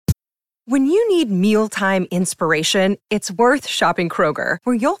When you need mealtime inspiration, it's worth shopping Kroger,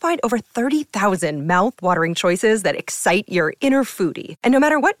 where you'll find over 30,000 mouth-watering choices that excite your inner foodie. And no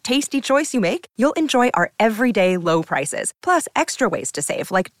matter what tasty choice you make, you'll enjoy our everyday low prices, plus extra ways to save,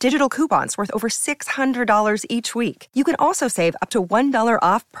 like digital coupons worth over $600 each week. You can also save up to $1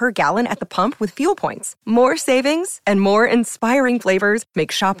 off per gallon at the pump with fuel points. More savings and more inspiring flavors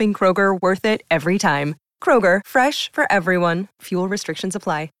make shopping Kroger worth it every time. Kroger, fresh for everyone. Fuel restrictions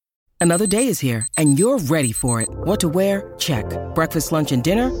apply. Another day is here, and you're ready for it. What to wear? Check. Breakfast, lunch, and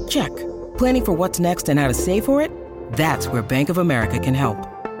dinner? Check. Planning for what's next and how to save for it? That's where Bank of America can help.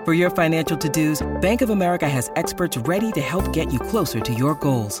 For your financial to-dos, Bank of America has experts ready to help get you closer to your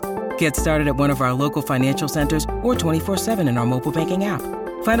goals. Get started at one of our local financial centers or 24/7 in our mobile banking app.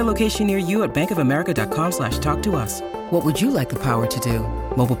 Find a location near you at bankofamerica.com/talktous. What would you like the power to do?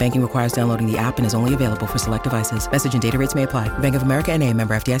 Mobile banking requires downloading the app and is only available for select devices. Message and data rates may apply. Bank of America N.A.,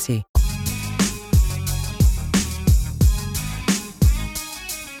 member FDIC.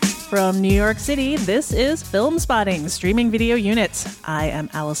 From New York City, this is Film Spotting, Streaming Video Unit. I am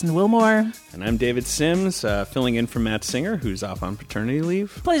Allison Wilmore. And I'm David Sims, filling in for Matt Singer, who's off on paternity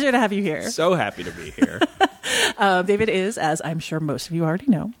leave. Pleasure to have you here. So happy to be here. David is, as I'm sure most of you already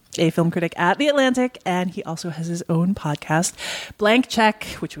know, a film critic at The Atlantic, and he also has his own podcast, Blank Check,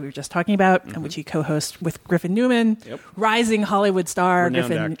 which we were just talking about, and which he co-hosts with Griffin Newman, rising Hollywood star.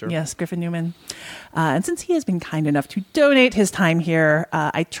 Renowned actor. Yes, Griffin Newman. And since he has been kind enough to donate his time here,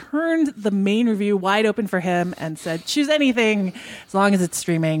 I turned the main review wide open for him and said, choose anything as long as it's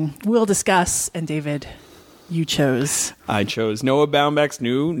streaming. We'll discuss. And David, you chose. I chose Noah Baumbach's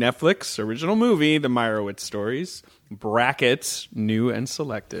new Netflix original movie, The Meyerowitz Stories. Brackets, new and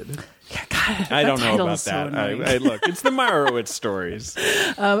selected. Yeah, God, I don't know about so that. I look, it's the Meyerowitz Stories.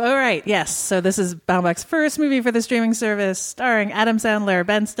 All right, yes. So this is Baumbach's first movie for the streaming service, starring Adam Sandler,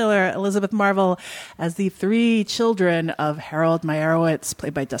 Ben Stiller, Elizabeth Marvel as the three children of Harold Meyerowitz,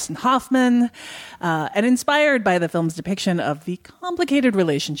 played by Dustin Hoffman, and inspired by the film's depiction of the complicated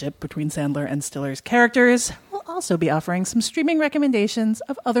relationship between Sandler and Stiller's characters. We'll also be offering some streaming recommendations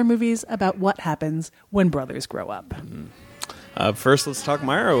of other movies about what happens when brothers grow up. First, let's talk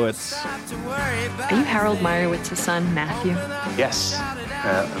Meyerowitz. Are you Harold Meyerowitz's son, Matthew? Yes.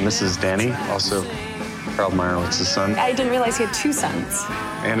 And this is Danny, also Harold Meyerowitz's son. I didn't realize he had two sons.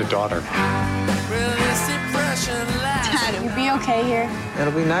 And a daughter. Dad, you'll be okay here?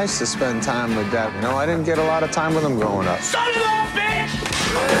 It'll be nice to spend time with Dad. You know, I didn't get a lot of time with him growing up. Son of a bitch!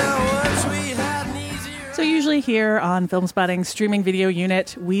 So usually here on Film Spotting Streaming Video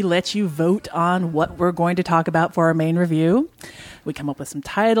Unit, we let you vote on what we're going to talk about for our main review. We come up with some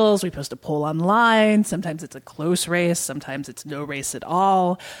titles, we post a poll online, sometimes it's a close race, sometimes it's no race at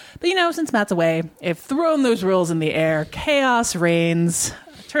all. But you know, since Matt's away, I've thrown those rules in the air, chaos reigns.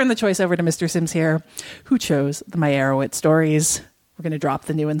 Turn the choice over to Mr. Sims here, who chose the Meyerowitz Stories. We're going to drop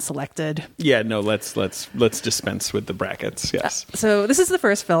the new and selected. Yeah, no, let's dispense with the brackets. Yes. So this is the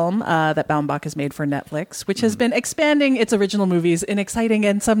first film that Baumbach has made for Netflix, which has been expanding its original movies in exciting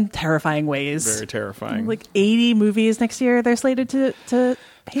and some terrifying ways. Very terrifying. Like 80 movies next year they're slated to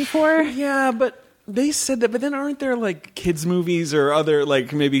pay for. Yeah, but they said that, but then aren't there like kids movies or other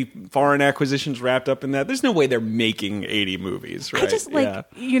like maybe foreign acquisitions wrapped up in that? There's no way they're making 80 movies, right? I just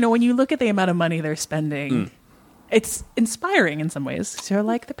you know, when you look at the amount of money they're spending, it's inspiring in some ways. So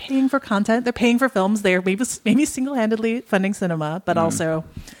like they're paying for content, they're paying for films, they're maybe single-handedly funding cinema, but also...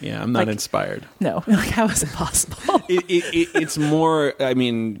 Yeah, I'm not inspired. No, like how is it possible? It's more, I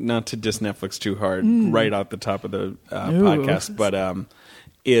mean, not to diss Netflix too hard right off the top of the podcast, but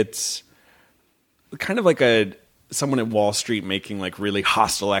it's kind of like someone at Wall Street making like really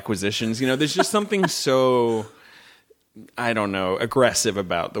hostile acquisitions. You know, there's just something so... I don't know, aggressive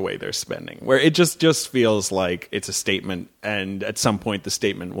about the way they're spending, where it just feels like it's a statement, and at some point the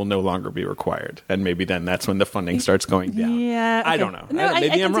statement will no longer be required, and maybe then that's when the funding starts going down. Yeah, okay. I don't know. No,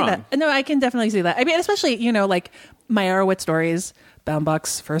 maybe I'm wrong. No, I can definitely see that. I mean, especially, you know, like Meyerowitz Stories,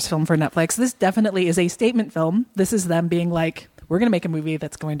 Baumbach's first film for Netflix. This definitely is a statement film. This is them being like, we're going to make a movie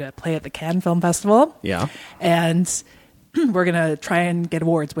that's going to play at the Cannes Film Festival. Yeah. And we're going to try and get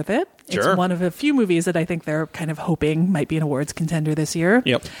awards with it. Sure. It's one of a few movies that I think they're kind of hoping might be an awards contender this year.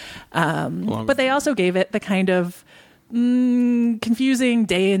 Yep. But they also gave it the kind of confusing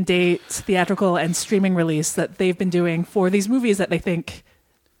day and date theatrical and streaming release that they've been doing for these movies that they think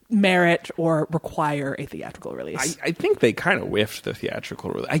merit or require a theatrical release. I think they kind of whiffed the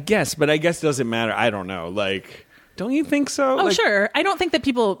theatrical release. I guess it doesn't matter. I don't know. Like... Don't you think so? Oh, sure. I don't think that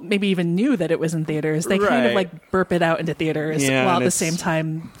people maybe even knew that it was in theaters. They kind of like burp it out into theaters while at the same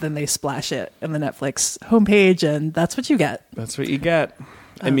time then they splash it in the Netflix homepage, and that's what you get. That's what you get.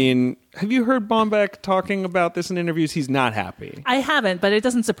 I mean, have you heard Baumbach talking about this in interviews? He's not happy. I haven't, but it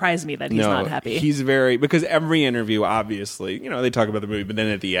doesn't surprise me that he's not happy. He's because every interview, obviously, they talk about the movie, but then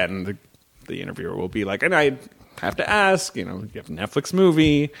at the end, the interviewer will be like, and I have to ask, you have a Netflix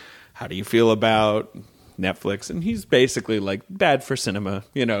movie. How do you feel about Netflix? And he's basically like, bad for cinema,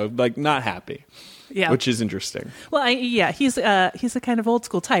 like not happy. Yeah, which is interesting. Well, he's a kind of old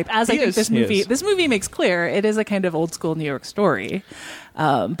school type. As I think this movie makes clear, it is a kind of old school New York story.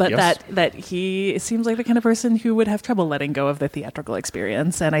 But yes. that he seems like the kind of person who would have trouble letting go of the theatrical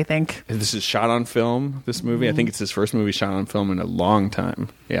experience. And I think this is shot on film. This movie, I think it's his first movie shot on film in a long time.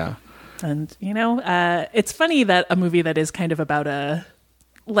 Yeah, and it's funny that a movie that is kind of about a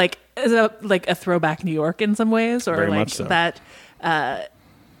throwback New York in some ways, or very much so. That.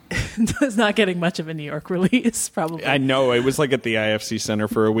 Is not getting much of a New York release, probably. I know. It was like at the IFC Center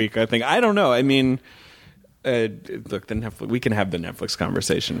for a week, I think. I don't know. I mean, look, we can have the Netflix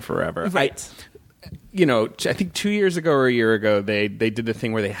conversation forever. Right. I think 2 years ago or a year ago, they did the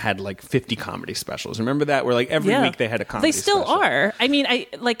thing where they had like 50 comedy specials. Remember that? Where like every week they had a comedy special. They still are. I mean,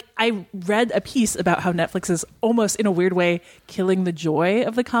 I read a piece about how Netflix is almost in a weird way killing the joy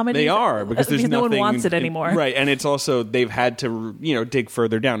of the comedy. They are because there's no one wants it anymore. Right. And it's also, they've had to, dig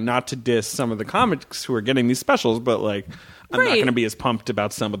further down, not to diss some of the comics who are getting these specials, but like, I'm not going to be as pumped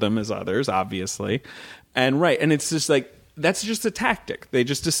about some of them as others, obviously. And it's just like, that's just a tactic. They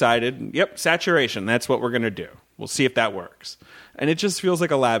just decided, saturation, that's what we're going to do. We'll see if that works. And it just feels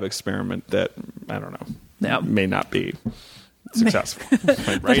like a lab experiment that, I don't know, may not be successful.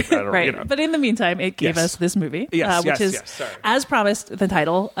 Right? Right. But in the meantime, it gave us this movie, which is, as promised, the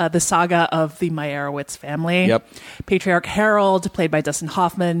title, The Saga of the Meyerowitz Family. Yep. Patriarch Harold, played by Dustin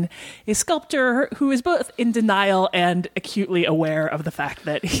Hoffman, a sculptor who is both in denial and acutely aware of the fact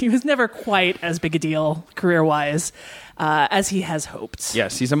that he was never quite as big a deal career-wise as he has hoped.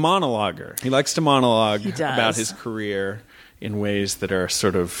 Yes, he's a monologuer. He likes to monologue about his career in ways that are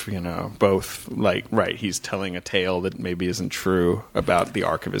sort of, both like, he's telling a tale that maybe isn't true about the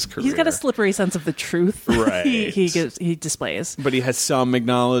arc of his career. He's got a slippery sense of the truth. Right. he displays. But he has some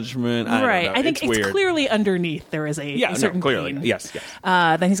acknowledgement. I think it's clearly underneath there is a certain clearly. pain. Yes.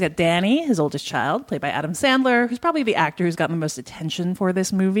 Then he's got Danny, his oldest child, played by Adam Sandler, who's probably the actor who's gotten the most attention for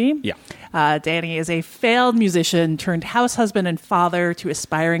this movie. Yeah. Danny is a failed musician turned house husband and father to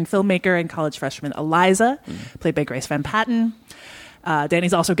aspiring filmmaker and college freshman Eliza, played by Grace Van Patten.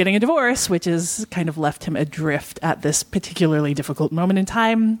 Danny's also getting a divorce, which has kind of left him adrift at this particularly difficult moment in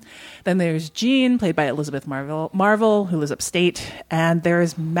time. Then there's Jean, played by Elizabeth Marvel, who lives upstate. And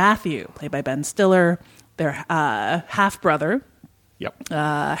there's Matthew, played by Ben Stiller, their half-brother. Yep.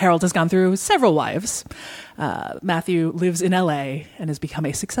 Harold has gone through several wives. Matthew lives in L.A. and has become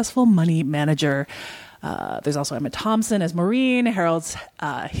a successful money manager. There's also Emma Thompson as Maureen, Harold's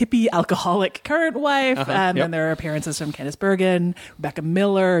hippie alcoholic current wife. And then there are appearances from Candice Bergen, Rebecca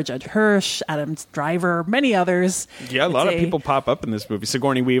Miller, Judge Hirsch, Adam Driver, many others. Yeah, a lot of people pop up in this movie.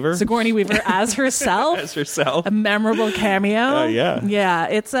 Sigourney Weaver as herself. A memorable cameo. Yeah,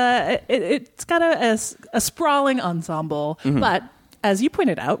 it's got a sprawling ensemble, but as you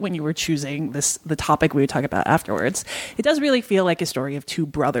pointed out when you were choosing the topic we would talk about afterwards, it does really feel like a story of two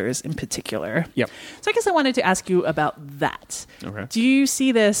brothers in particular. Yep. So I guess I wanted to ask you about that. Okay. Do you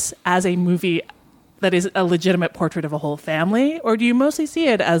see this as a movie that is a legitimate portrait of a whole family, or do you mostly see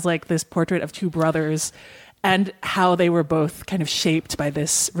it as like this portrait of two brothers and how they were both kind of shaped by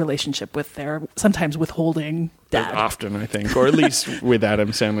this relationship with their sometimes withholding dad? Often, I think, or at least with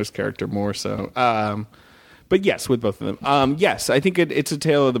Adam Sandler's character more so. But yes, with both of them. Yes, I think it's a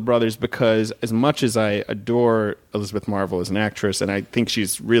tale of the brothers because as much as I adore Elizabeth Marvel as an actress, and I think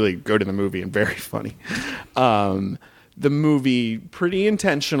she's really good in the movie and very funny, the movie pretty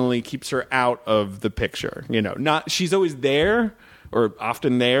intentionally keeps her out of the picture. She's always there or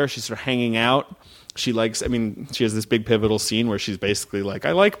often there. She's sort of hanging out. She has this big pivotal scene where she's basically like,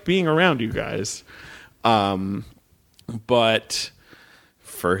 I like being around you guys. But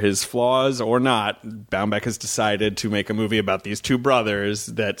for his flaws or not, Baumbach has decided to make a movie about these two brothers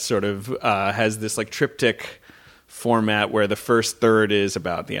that sort of has this like triptych format where the first third is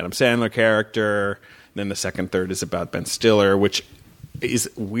about the Adam Sandler character, then the second third is about Ben Stiller, which is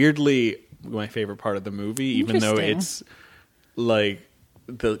weirdly my favorite part of the movie, even though it's like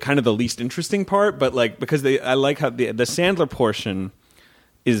the kind of the least interesting part, but like because I like how the Sandler portion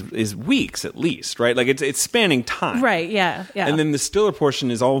is weeks at least, right? Like it's spanning time. Right, yeah. And then the Stiller portion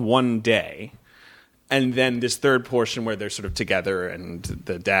is all one day. And then this third portion where they're sort of together and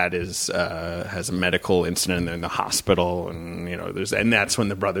the dad has a medical incident and they're in the hospital and and that's when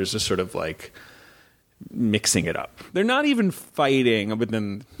the brothers are sort of like mixing it up. They're not even fighting, but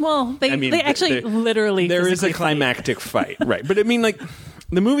then... Well, they actually literally... There is a physically climactic fight, right. But I mean, like,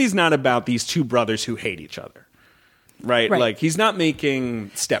 the movie's not about these two brothers who hate each other. Right? Like, he's not making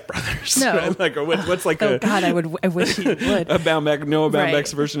Step Brothers. No. Right? Like, what's like God, I wish he would. Noah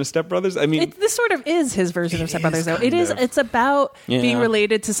Baumbach's version of Step Brothers? I mean... This sort of is his version of Step Brothers, though. It's about being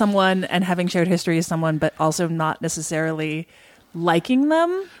related to someone and having shared history with someone, but also not necessarily liking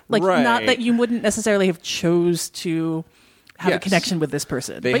them. Like, not that you wouldn't necessarily have chose to have a connection with this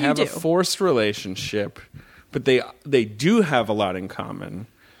person. They but have you do. a forced relationship, but they do have a lot in common.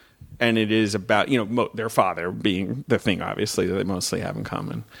 And it is about, their father being the thing, obviously, that they mostly have in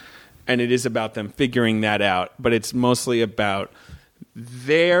common. And it is about them figuring that out. But it's mostly about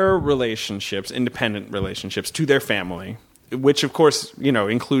their relationships, independent relationships to their family, which, of course,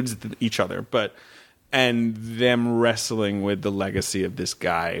 includes each other. And them wrestling with the legacy of this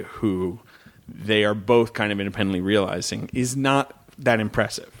guy who they are both kind of independently realizing is not that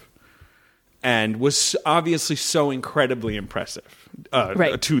impressive. And was obviously so incredibly impressive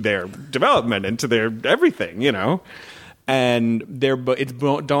to their development and to their everything, And it's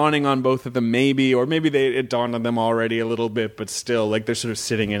dawning on both of them, maybe it dawned on them already a little bit, but still, like, they're sort of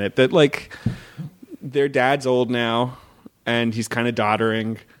sitting in it. That, like, their dad's old now, and he's kind of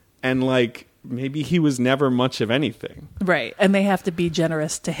doddering, and, like, maybe he was never much of anything. Right. And they have to be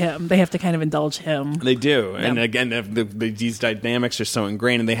generous to him. They have to kind of indulge him. They do. Yep. And again, these dynamics are so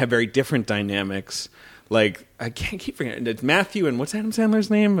ingrained, and they have very different dynamics. Like, I can't keep forgetting. It's Matthew and what's Adam Sandler's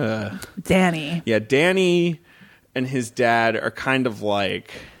name? Danny. Yeah, Danny and his dad are kind of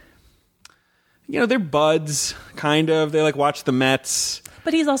like, they're buds, kind of. They, like, watch the Mets.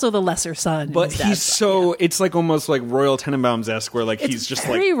 But he's also the lesser son. But he's so... It's like almost like Royal Tenenbaums-esque, where, like, he's just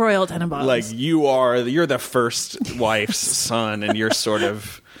like... very Royal Tenenbaums. Like, you're the first wife's son, and you're sort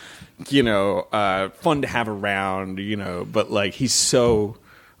of, fun to have around, But, like, he's so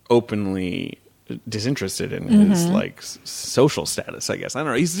openly disinterested in his, like, social status, I guess. I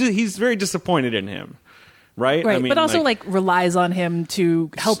don't know. He's very disappointed in him. Right? Right, I mean, but also, like, relies on him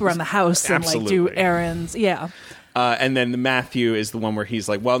to help around the house and, like, do errands. Yeah. And then the Matthew is the one where he's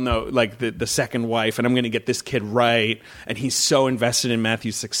like, well, no, like the second wife, and I'm going to get this kid right. And he's so invested in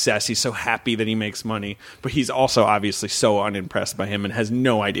Matthew's success. He's so happy that he makes money. But he's also obviously so unimpressed by him and has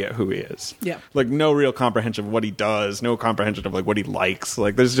no idea who he is. Yeah. Like, no real comprehension of what he does, no comprehension of, like, what he likes.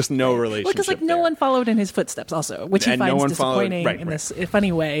 Like, there's just no relationship. Because, like, no one followed in his footsteps also, which he finds disappointing in this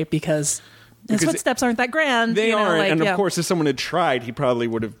funny way because his footsteps aren't that grand. They aren't. Like, and of course, if someone had tried, he probably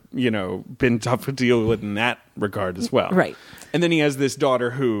would have, been tough to deal with in that regard as well. Right. And then he has this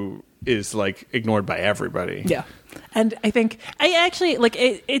daughter who is, like, ignored by everybody. Yeah. And I think, I actually, like,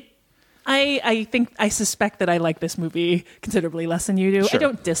 I suspect that I like this movie considerably less than you do. Sure. I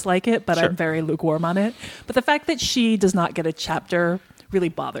don't dislike it, but I'm very lukewarm on it. But the fact that she does not get a chapter really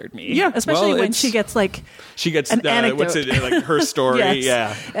bothered me. Yeah, especially when she gets an anecdote. What's it, like, her story? Yes.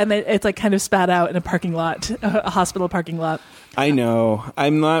 Yeah, and it's like kind of spat out in a parking lot, a hospital parking lot. I know.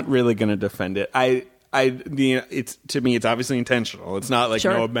 I'm not really going to defend it. It's to me, it's obviously intentional. It's not like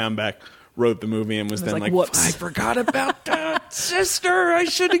Noah Baumbach wrote the movie and was then like, whoops, I forgot about that sister. I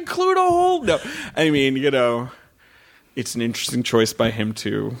should include a whole. No, I mean, it's an interesting choice by him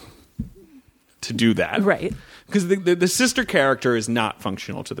to do that, right? Because the sister character is not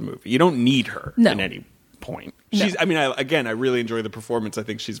functional to the movie. You don't need her at any point. She's. I mean, I really enjoy the performance. I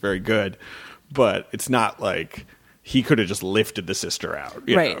think she's very good, but it's not like he could have just lifted the sister out.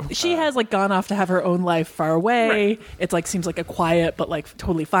 You know? She has, like, gone off to have her own life far away. Right. It's like seems like a quiet but, like,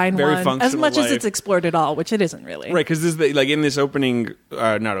 totally fine very one. Functional as much life. as it's explored at all, which it isn't really. Right, because like in this opening,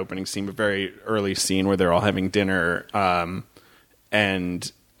 not opening scene, but very early scene where they're all having dinner,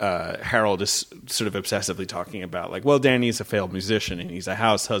 and Harold is sort of obsessively talking about, like, well, Danny's a failed musician and he's a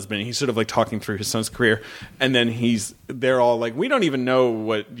house husband. And he's sort of, like, talking through his son's career. And then they're all like, we don't even know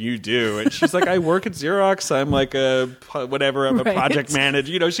what you do. And she's like, I work at Xerox. I'm like I'm a project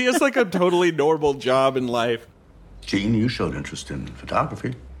manager. She has, like, a totally normal job in life. Gene, you showed interest in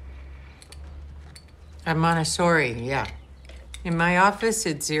photography. At Montessori, yeah. In my office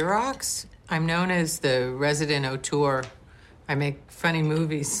at Xerox, I'm known as the resident auteur. I make funny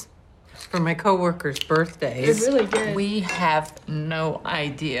movies for my coworkers' birthdays. They're really good. We have no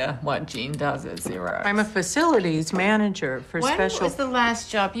idea what Gene does at Xerox. I'm a facilities manager for special... When was the last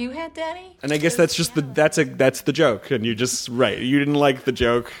job you had, Danny? And I guess that's just that's the joke. And you just, you didn't like the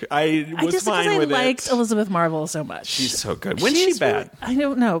joke. I was fine with it. I liked Elizabeth Marvel so much. She's so good. When's she bad? I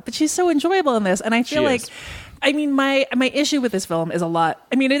don't know, but she's so enjoyable in this. And I feel like, I mean, my issue with this film is a lot.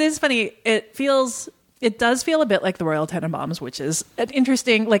 I mean, it is funny. It does feel a bit like the Royal Tenenbaums, which is an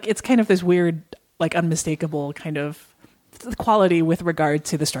interesting, like, it's kind of this weird like unmistakable kind of quality with regard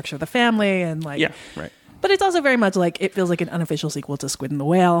to the structure of the family and like right. But it's also very much like it feels like an unofficial sequel to Squid and the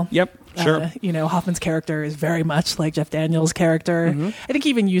Whale. Yep, sure. Hoffman's character is very much like Jeff Daniels' character. Mm-hmm. I think he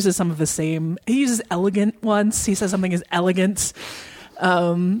even uses some of the same. He uses elegant once. He says something is elegant.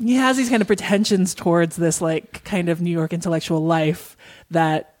 He has these kind of pretensions towards this like kind of New York intellectual life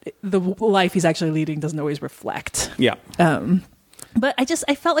that the life he's actually leading doesn't always reflect. Yeah. But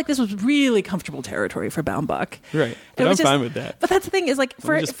I felt like this was really comfortable territory for Baumbach. Right. But I'm fine with that. But that's the thing is like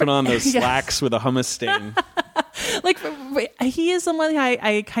just put on those slacks with a hummus stain. Like he is someone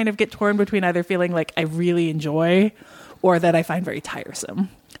I kind of get torn between either feeling like I really enjoy or that I find very tiresome.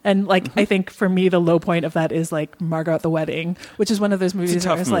 And like I think for me the low point of that is like Margot at the Wedding, which is one of those movies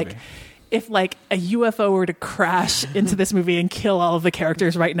where it's like if like a UFO were to crash into this movie and kill all of the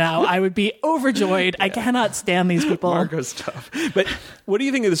characters right now, I would be overjoyed. I cannot stand these people. Margot's tough. But what do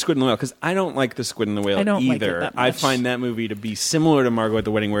you think of the Squid and the Whale? Because I don't like the Squid and the Whale I don't either. like it that much. I find that movie to be similar to Margot at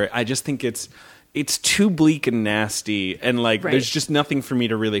the Wedding, where I just think it's too bleak and nasty, and like there's just nothing for me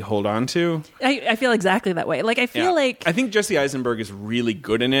to really hold on to. I feel exactly that way. Like I feel like I think Jesse Eisenberg is really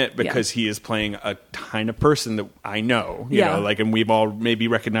good in it because he is playing a kind of person that I know, you know, like, and we've all maybe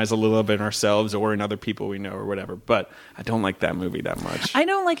recognized a little bit in ourselves or in other people we know or whatever. But I don't like that movie that much. I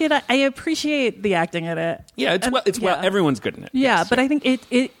don't like it. I appreciate the acting in it. Yeah, it's well, everyone's good in it. Yeah, yes, but I think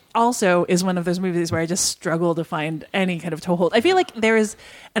it also is one of those movies where I just struggle to find any kind of toehold. I feel like there is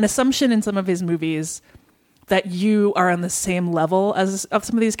an assumption in some of his movies that you are on the same level as of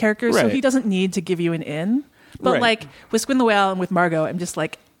some of these characters, so he doesn't need to give you an in. But like with Squid and the Whale and with Margot, I'm just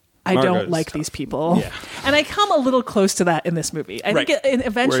like, I don't like these people. Yeah. And I come a little close to that in this movie. I think it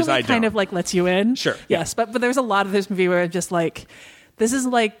eventually kind of like lets you in. Sure. Yes, but there's a lot of this movie where I'm just like, this is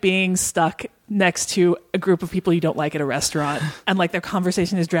like being stuck next to a group of people you don't like at a restaurant, and like their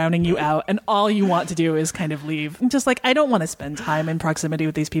conversation is drowning you out, and all you want to do is kind of leave. I'm just like, I don't want to spend time in proximity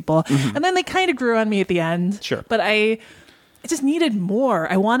with these people. And then they kind of grew on me at the end. Sure. But I just needed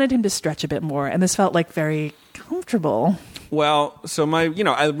more. I wanted him to stretch a bit more, and this felt like very comfortable. Well, so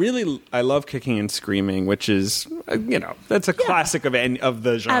I love Kicking and Screaming, which is, that's a classic of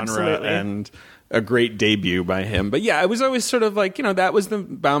the genre. Absolutely. And a great debut by him. But yeah, I was always sort of like, that was the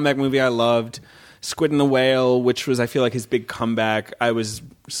Baumbach movie I loved. Squid and the Whale, which was, I feel like, his big comeback, I was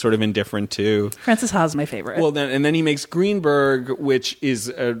sort of indifferent to. Francis Ha's my favorite. Well, then he makes Greenberg, which is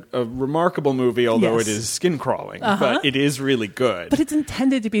a remarkable movie, although it is skin crawling. But it is really good. But it's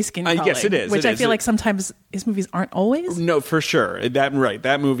intended to be skin crawling. Yes, it is. Which I feel like sometimes his movies aren't always. No, for sure. That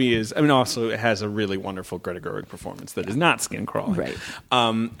movie is, also it has a really wonderful Greta Gerwig performance that is not skin crawling. Right.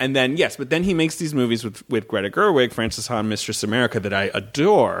 And then, but then he makes these movies with Greta Gerwig, Francis Ha and Mistress America, that I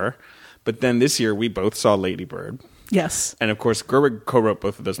adore. But then this year, we both saw Lady Bird. Yes. And of course, Gerwig co-wrote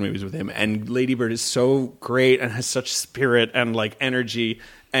both of those movies with him. And Lady Bird is so great and has such spirit and like energy.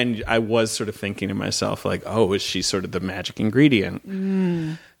 And I was sort of thinking to myself, like, oh, is she sort of the magic ingredient?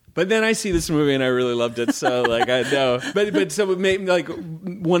 But then I see this movie and I really loved it. So like, I know. But so it made like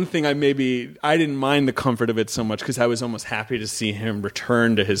one thing I didn't mind the comfort of it so much because I was almost happy to see him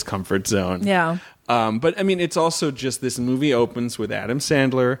return to his comfort zone. Yeah. But I mean, it's also just this movie opens with Adam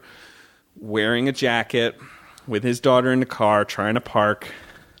Sandler wearing a jacket with his daughter in the car trying to park,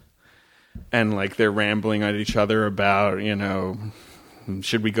 and like they're rambling at each other about,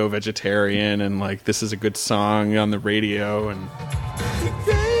 should we go vegetarian, and like this is a good song on the radio, and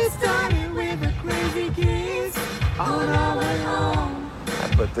today started with a crazy kiss on our way home.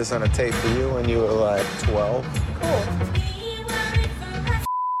 I put this on a tape for you when you were like 12. Cool.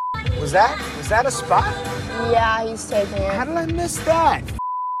 Was that a spot? Yeah, he's taking it. How did I miss that?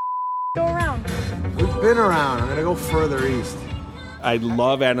 Go around. We've been around. I'm gonna go further east. I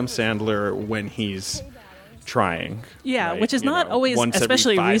love Adam Sandler when he's trying. Yeah, right? Which is not always,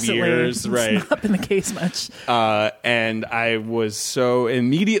 especially recently, years, right? It's not been the case much. And I was so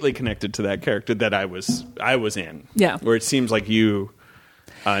immediately connected to that character that I was in. Yeah. Where it seems like you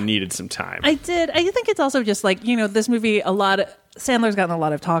needed some time. I did. I think it's also just like, this movie, Sandler's gotten a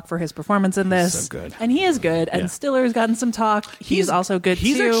lot of talk for his performance in this. He's so good. And he is good. And Stiller's gotten some talk. He's also good too.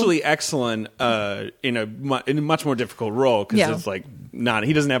 He's actually excellent in a much more difficult role because it's like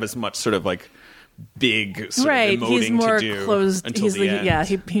he doesn't have as much sort of like big sort of emoting he's more to do closed. Until the end. Yeah,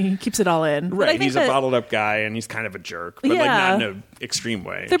 he keeps it all in. Right, he's a bottled up guy and he's kind of a jerk, but like not in an extreme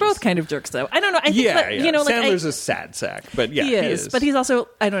way. They're both kind of jerks though. I don't know. I think that, Sandler's a sad sack, but he is. But he's also,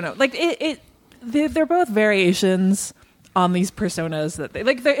 I don't know, like they're both variations on these personas that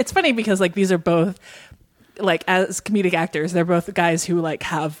it's funny because like these are both like as comedic actors, they're both guys who like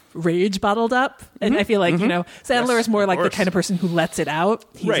have rage bottled up, and I feel like Sandler is more like the kind of person who lets it out.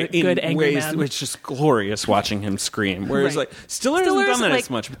 He's a good angry man. It's just glorious watching him scream. Whereas like Stiller hasn't done that as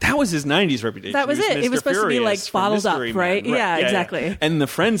much, but that was his '90s reputation. That was it. It was supposed to be like bottled up, right? Yeah, exactly. Yeah. And the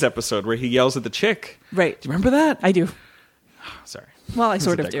Friends episode where he yells at the chick. Right. Do you remember that? I do. Sorry. Well, I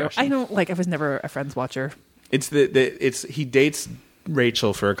sort of do. I don't like. I was never a Friends watcher. It's he dates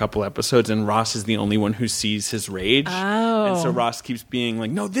Rachel for a couple episodes, and Ross is the only one who sees his rage. Oh. And so Ross keeps being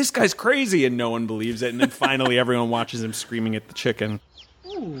like, no, this guy's crazy, and no one believes it. And then finally everyone watches him screaming at the chicken.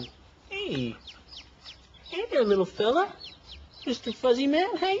 Ooh, hey. Hey there, little fella. Mr. Fuzzy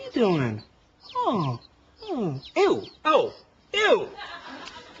Man, how you doing? Oh. Ew. Oh. Ew.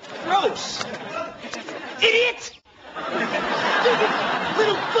 Gross. Idiot!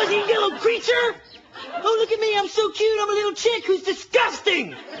 Little fuzzy yellow creature! Oh, look at me, I'm so cute, I'm a little chick who's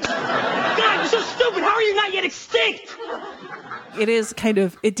disgusting! God, you're so stupid, how are you not yet extinct? It is kind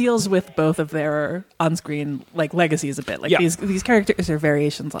of, it deals with both of their on-screen, like, legacies a bit. Like, these characters are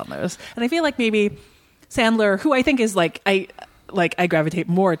variations on those. And I feel like maybe Sandler, who I think is, like, I gravitate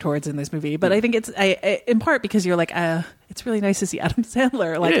more towards in this movie, but I think it's in part because you're like, it's really nice to see Adam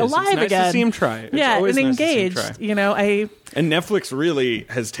Sandler like alive it's nice again. To see him try. It's and nice engaged. To see him try. You know, and Netflix really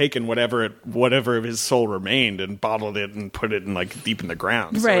has taken whatever of his soul remained and bottled it and put it in like deep in the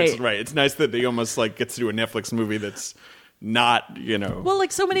ground. So it's nice that they almost like gets to do a Netflix movie that's not, well,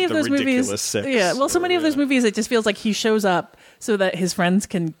 like so many of those movies. So many of those movies, it just feels like he shows up so that his friends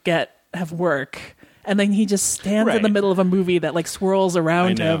can have work. And then he just stands in the middle of a movie that like swirls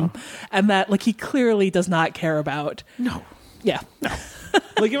around him, and that like he clearly does not care about. No. Yeah. No.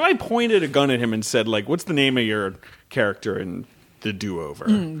 Like if I pointed a gun at him and said like, "What's the name of your character in The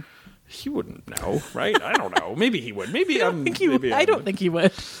Do-Over?" He wouldn't know, right? I don't know. Maybe he would. Maybe I don't think he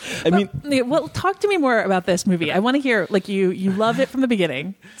would. I mean, well, talk to me more about this movie. I want to hear like you love it from the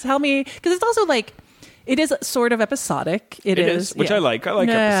beginning. Tell me, because it's also like. It is sort of episodic. It is, which I like. I like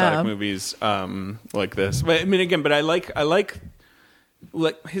episodic movies like this. But I mean, again, but I like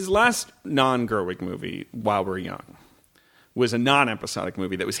his last non-Gerwig movie, While We're Young, was a non-episodic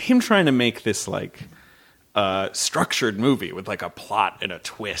movie that was him trying to make this like structured movie with like a plot and a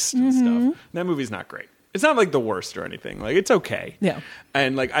twist and stuff. That movie's not great. It's not like the worst or anything. Like it's okay. Yeah.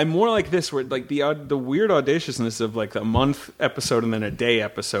 And like I'm more like this, where like the weird audaciousness of like a month episode and then a day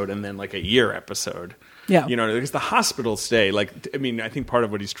episode and then like a year episode. Yeah. Because the hospital stay, like, I mean, I think part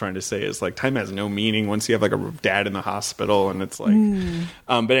of what he's trying to say is like time has no meaning once you have like a dad in the hospital, and it's like,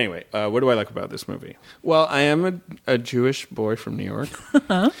 but anyway, what do I like about this movie? Well, I am a Jewish boy from New York,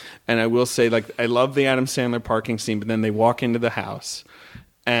 and I will say, like, I love the Adam Sandler parking scene, but then they walk into the house,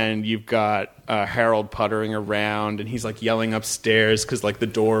 and you've got Harold puttering around, and he's like yelling upstairs because like the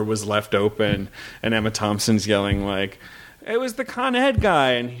door was left open, and Emma Thompson's yelling like, it was the Con Ed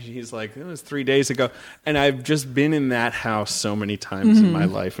guy, and he's like, it was 3 days ago. And I've just been in that house so many times in my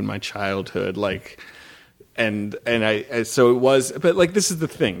life, in my childhood, like, and I so it was. But like, this is the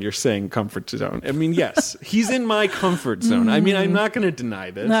thing, you're saying comfort zone. I mean, yes, he's in my comfort zone. I mean, I'm not going to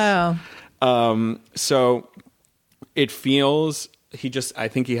deny this. No. So it feels I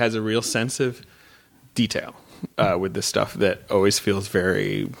think he has a real sense of detail with this stuff that always feels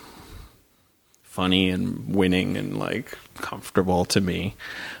very funny and winning and like comfortable to me.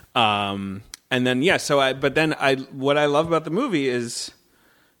 And then what I love about the movie is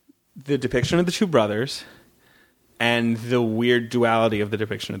the depiction of the two brothers and the weird duality of the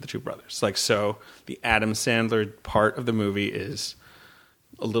depiction of the two brothers. Like, so the Adam Sandler part of the movie is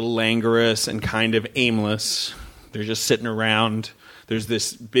a little languorous and kind of aimless. They're just sitting around. There's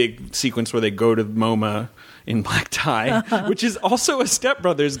this big sequence where they go to MoMA in black tie, which is also a Step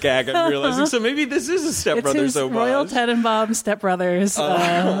Brothers gag, I'm realizing. So maybe this is a Step Brothers homage. Royal Tenenbaum Step Brothers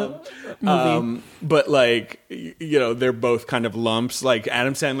movie. But like, they're both kind of lumps. Like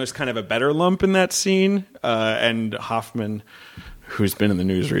Adam Sandler's kind of a better lump in that scene, and Hoffman, who's been in the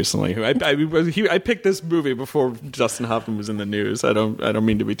news recently. I picked this movie before Dustin Hoffman was in the news. I don't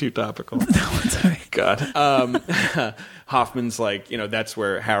mean to be too topical. No, sorry. God. Hoffman's like, that's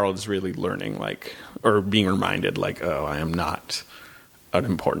where Harold's really learning, like, or being reminded, like, oh, I am not an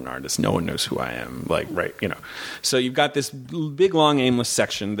important artist. No one knows who I am. Like, right, So you've got this big, long, aimless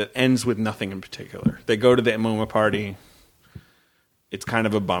section that ends with nothing in particular. They go to the MoMA party. It's kind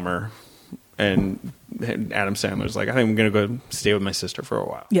of a bummer. And Adam Sandler's like, I think I'm going to go stay with my sister for a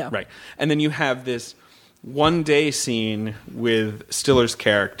while. Yeah. Right. And then you have this one-day scene with Stiller's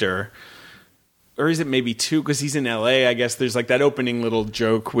character, or is it maybe 2? Because he's in L.A. I guess there's like that opening little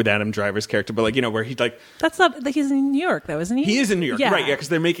joke with Adam Driver's character, but like where he's like, that's not. He's in New York, though, isn't he? He is in New York, yeah. right? Yeah, because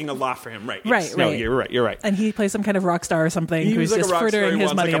they're making a lot for him, right? Yes. Right. No, you're right. And he plays some kind of rock star or something who's like just frittering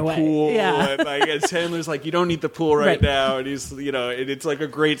his money like away. Pool, Yeah. And Sandler's like, you don't need the pool right now, and he's and it's like a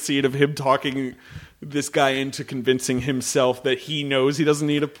great scene of him talking this guy into convincing himself that he knows he doesn't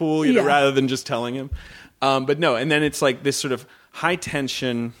need a pool, rather than just telling him. But no, and then it's like this sort of high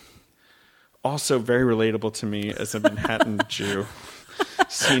tension. Also very relatable to me as a Manhattan Jew.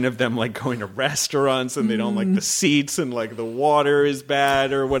 Scene of them like going to restaurants and they don't like the seats and like the water is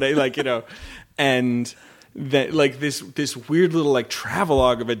bad or whatever, and that like this weird little like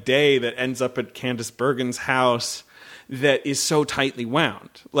travelogue of a day that ends up at Candice Bergen's house that is so tightly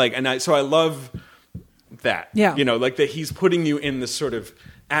wound. So I love that. Yeah. Like that he's putting you in this sort of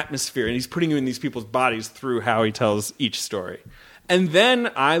atmosphere and he's putting you in these people's bodies through how he tells each story. And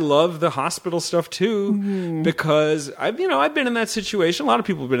then I love the hospital stuff too, because I've been in that situation. A lot of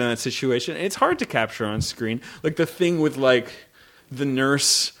people have been in that situation. It's hard to capture on screen. Like the thing with like the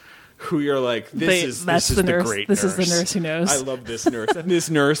nurse who you're like, this is the great nurse. This is the nurse who knows. I love this nurse. And this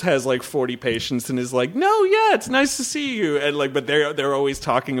nurse has like 40 patients and is like, no, yeah, it's nice to see you. And like, but they're always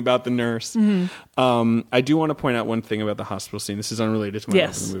talking about the nurse. I do want to point out one thing about the hospital scene. This is unrelated to my love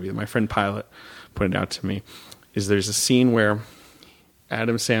of the movie. My friend Pilot pointed out to me is there's a scene where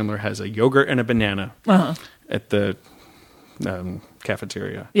Adam Sandler has a yogurt and a banana at the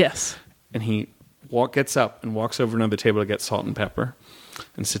cafeteria. Yes. And he gets up and walks over to another table to get salt and pepper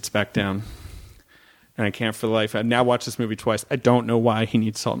and sits back down. And I can't for the life. I've now watched this movie twice. I don't know why he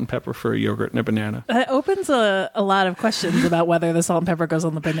needs salt and pepper for a yogurt and a banana. That opens a lot of questions about whether the salt and pepper goes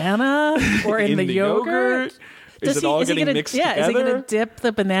on the banana or in the yogurt. Is it all getting mixed together? Is he going to dip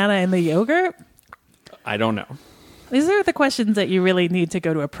the banana in the yogurt? I don't know. These are the questions that you really need to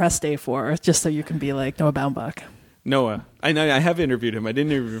go to a press day for, just so you can be like Noah Baumbach. Noah. I know. I have interviewed him. I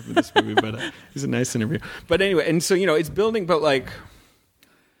didn't interview him for this movie, but it was a nice interview. But anyway, and so, it's building, but like,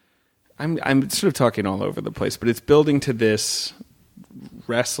 I'm sort of talking all over the place, but it's building to this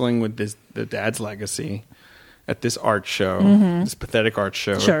wrestling with the dad's legacy at this art show, this pathetic art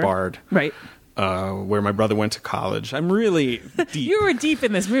show at Bard. Right. Where my brother went to college. I'm really deep. You were deep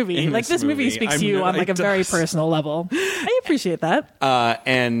in this movie. This movie speaks to you on like a very personal level. I appreciate that.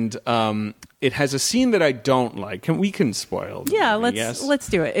 And it has a scene that I don't like. We can spoil. Yeah, let's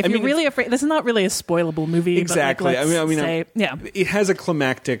do it. If you're really afraid, this is not really a spoilable movie. Exactly. But it has a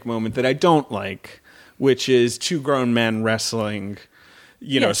climactic moment that I don't like, which is two grown men wrestling.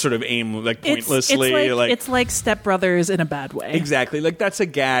 Sort of aim like pointlessly. It's like Step Brothers in a bad way. Exactly. Like that's a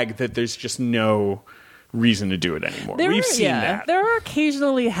gag that there's just no reason to do it anymore. We've seen that. There are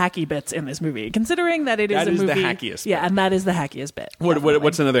occasionally hacky bits in this movie, considering that it is a movie. That is the hackiest bit. Yeah, and that is the hackiest bit.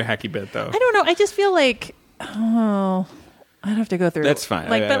 What's another hacky bit, though? I don't know. I just feel like, I'd have to go through. That's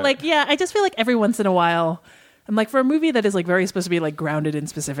fine. I just feel like every once in a while, and like for a movie that is like very supposed to be like grounded in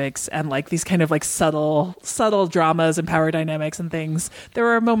specifics and like these kind of like subtle dramas and power dynamics and things, there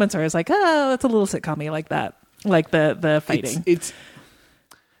are moments where it's like, oh, that's a little sitcom-y like that, like the fighting.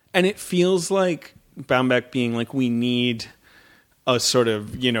 And it feels like Baumbach being like, we need a sort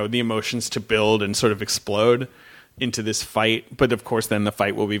of the emotions to build and sort of explode into this fight, but of course then the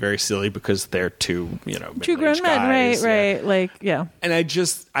fight will be very silly because they're two grown men, right, like and I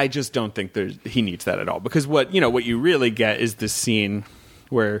just don't think he needs that at all, because what you really get is this scene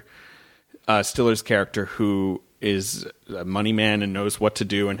where Stiller's character, who is a money man and knows what to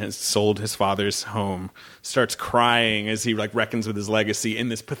do and has sold his father's home, starts crying as he like reckons with his legacy in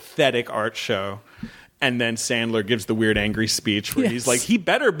this pathetic art show. And then Sandler gives the weird angry speech where he's like, he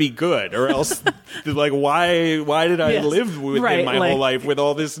better be good, or else like why did I live with him my whole life with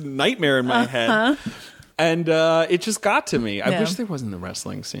all this nightmare in my head? And it just got to me. I wish there wasn't the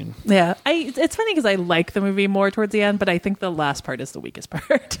wrestling scene. Yeah, it's funny because I like the movie more towards the end, but I think the last part is the weakest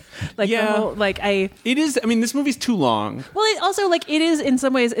part. It is. I mean, this movie's too long. Well, it also it is in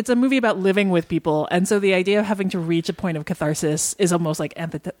some ways. It's a movie about living with people, and so the idea of having to reach a point of catharsis is almost like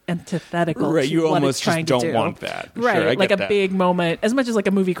antithetical. Right, to you what almost it's trying just to don't do. want that. Right, sure, like a big moment, as much as like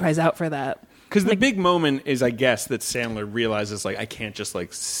a movie cries out for that. Because the big moment is, I guess, that Sandler realizes, like, I can't just,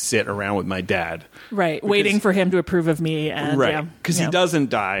 like, sit around with my dad. Right, waiting for him to approve of me. And, right, because he doesn't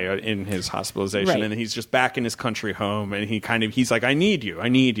die in his hospitalization, right. And he's just back in his country home, and he's like, I need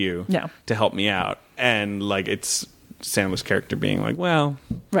you to help me out. And, like, it's Sandler's character being like, well...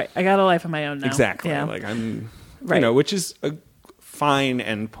 Right, I got a life of my own now. Exactly. Yeah. Like, I'm... Right. which is a fine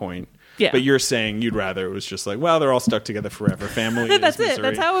end point. Yeah. But you're saying you'd rather it was just like, well, they're all stuck together forever. Family. That's it.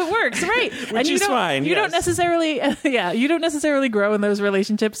 That's how it works, right? Which is fine. You don't necessarily, you don't necessarily grow in those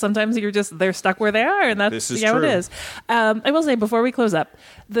relationships. Sometimes they're stuck where they are, and that's how it is. I will say before we close up,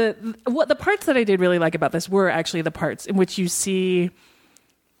 the parts that I did really like about this were actually the parts in which you see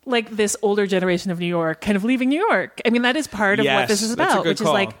like this older generation of New York kind of leaving New York. I mean, that is part of what this is about, which is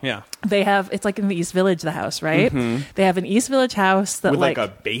like, they have, it's like in the East Village, the house, right? Mm-hmm. They have an East Village house that with like a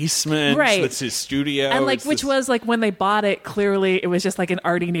basement, right? That's his studio. And like, which was like when they bought it, clearly it was just like an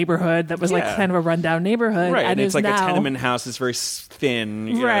arty neighborhood that was like kind of a rundown neighborhood. Right. And it's like now a tenement house. It's very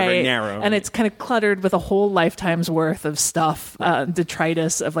thin, very narrow. And it's kind of cluttered with a whole lifetime's worth of stuff,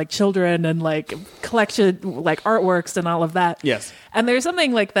 detritus of like children and like collection, like artworks and all of that. Yes. And there's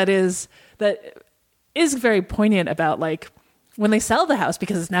something like that is very poignant about like when they sell the house,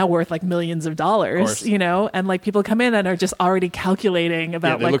 because it's now worth like millions of dollars, you know, and like people come in and are just already calculating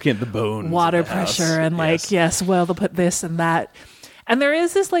about like looking at the bones, water pressure, and like, well, they'll put this and that. And there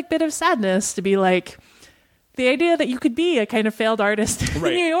is this like bit of sadness to be like, the idea that you could be a kind of failed artist in New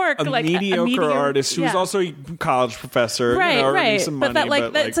York, a mediocre artist who's also a college professor, right. Some money,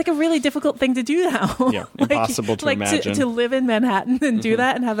 but that's like a really difficult thing to do now. Yeah, impossible to imagine. To live in Manhattan and do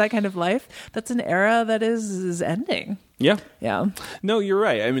that and have that kind of life. That's an era that is ending. Yeah. Yeah. No, you're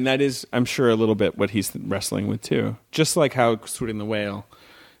right. I mean, that is, I'm sure, a little bit what he's wrestling with too. Just like how Squid and the Whale.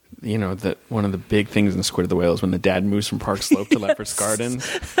 You know, that one of the big things in Squid of the Whale is when the dad moves from Park Slope to Lefferts Gardens,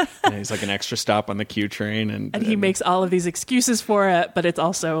 and he's like an extra stop on the Q train, and he makes all of these excuses for it, but it's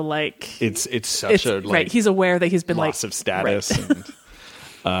also like it's such a like, right. He's aware that he's been loss of status.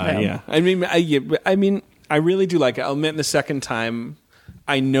 Right. And, yeah. I mean, I really do like it. I'll admit, the second time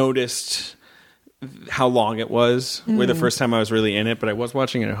I noticed how long it was. Where the first time I was really in it, but I was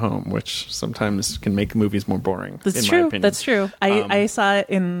watching it at home, which sometimes can make movies more boring. That's true. My opinion. That's true. I saw it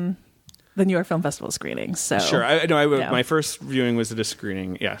in the New York Film Festival screenings. So sure, my first viewing was at a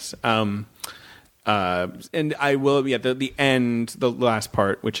screening. Yes, and I will. Yeah, the end, the last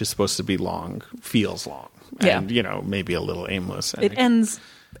part, which is supposed to be long, feels long. And maybe a little aimless.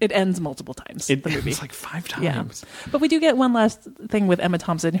 It ends multiple times. The movie. It's like 5 times. Yeah. But we do get one last thing with Emma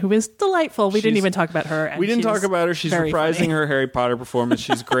Thompson, who is delightful. We didn't even talk about her. We didn't talk about her. She's reprising her Harry Potter performance.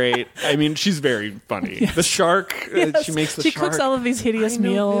 She's great. I mean, she's very funny. Yes. The shark. She makes the shark. She cooks all of these hideous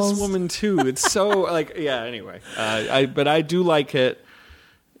meals. This woman too. It's so like anyway. But I do like it.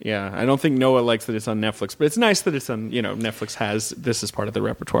 Yeah, I don't think Noah likes that it's on Netflix, but it's nice that it's on, Netflix has this as part of the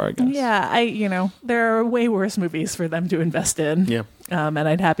repertoire, I guess. Yeah, there are way worse movies for them to invest in. Yeah. And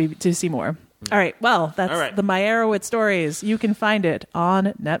I'd happy to see more. All right, well, that's the Meyerowitz stories. You can find it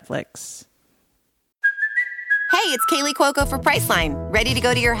on Netflix. Hey, it's Kaylee Cuoco for Priceline. Ready to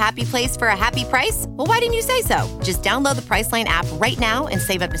go to your happy place for a happy price? Well, why didn't you say so? Just download the Priceline app right now and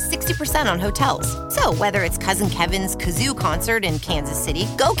save up to 60% on hotels. So whether it's Cousin Kevin's Kazoo Concert in Kansas City,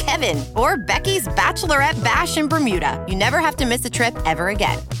 go Kevin, or Becky's Bachelorette Bash in Bermuda, you never have to miss a trip ever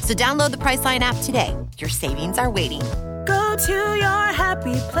again. So download the Priceline app today. Your savings are waiting. Go to your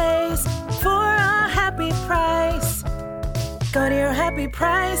happy place for a happy price. Go to your happy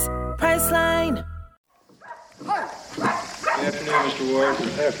price, Priceline. Good afternoon, Mr. Ward.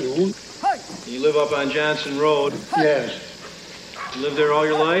 Good afternoon. You live up on Johnson Road? Yes. You lived there all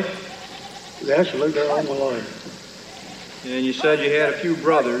your life? Yes, I lived there all my life. And you said you had a few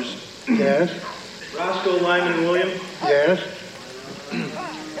brothers? Yes. Roscoe, Lyman, and William? Yes.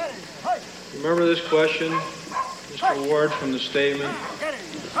 Remember this question, Mr. Ward, from the statement?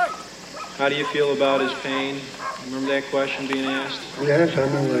 How do you feel about his pain? Remember that question being asked? Yes, I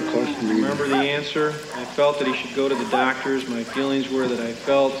remember that question being asked. Remember the answer? I felt that he should go to the doctors. My feelings were that I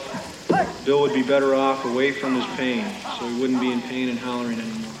felt Bill would be better off away from his pain, so he wouldn't be in pain and hollering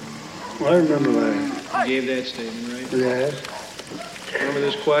anymore. Well, I remember that. You gave that statement, right? Yes. Remember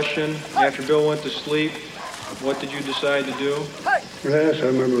this question? After Bill went to sleep, what did you decide to do? Yes, I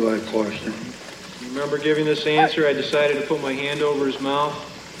remember that question. Remember giving this answer? I decided to put my hand over his mouth.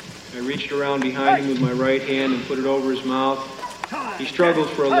 I reached around behind him with my right hand and put it over his mouth. He struggled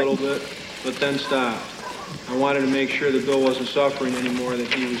for a little bit, but then stopped. I wanted to make sure that Bill wasn't suffering anymore,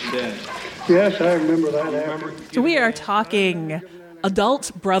 that he was dead. Yes, I remember that. So we are talking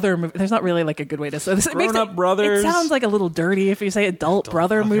adult brother movie. There's not really like a good way to say this. Grown-up brothers. It sounds like a little dirty if you say adult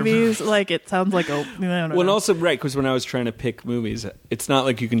brother movies. Like it sounds like I don't know. Well, and also, right, because when I was trying to pick movies, it's not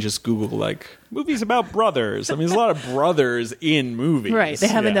like you can just Google like movies about brothers. I mean, there's a lot of brothers in movies. Right. They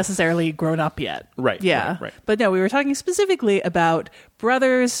haven't necessarily grown up yet. Right. Yeah. Right. But no, we were talking specifically about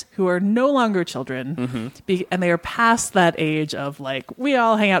brothers who are no longer children, and they are past that age of like, we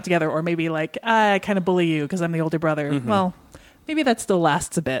all hang out together, or maybe like, I kind of bully you because I'm the older brother. Well, maybe that still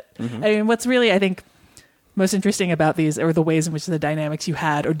lasts a bit. I mean, what's really, I think, most interesting about these are the ways in which the dynamics you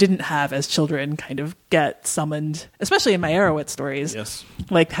had or didn't have as children kind of get summoned, especially in Meyerowitz stories. Yes.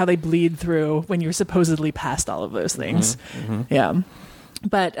 Like how they bleed through when you're supposedly past all of those things. Yeah.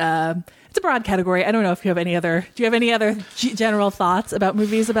 But it's a broad category. I don't know if you have any other... Do you have any other general thoughts about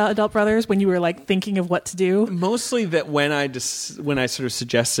movies about adult brothers when you were like thinking of what to do? Mostly that when I sort of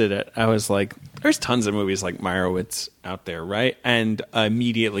suggested it, I was like, there's tons of movies like Meyerowitz out there, right? And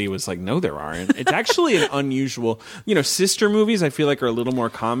immediately was like, no, there aren't. It's actually an unusual... sister movies I feel like are a little more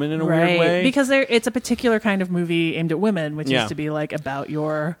common in a weird way. Because it's a particular kind of movie aimed at women, which is to be like about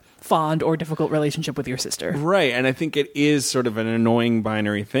your fond or difficult relationship with your sister. Right, and I think it is sort of an annoying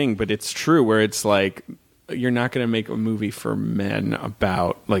binary thing, but it's true where it's like you're not going to make a movie for men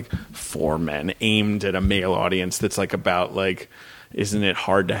about like for men aimed at a male audience that's like about like isn't it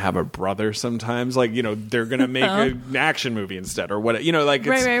hard to have a brother sometimes? Like, they're going to make an action movie instead or what, like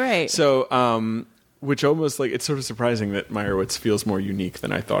it's, right. So which almost like it's sort of surprising that Meyerowitz feels more unique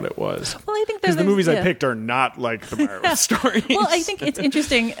than I thought it was. Well, I think because the movies I picked are not like the Meyerowitz stories. Well, I think it's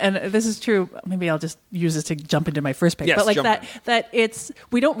interesting, and this is true. Maybe I'll just use this to jump into my first pick. Yes, but like that it's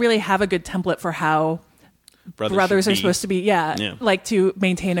we don't really have a good template for how brothers are supposed to be. Yeah, like to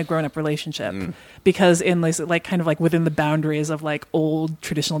maintain a grown-up relationship because in like kind of like within the boundaries of like old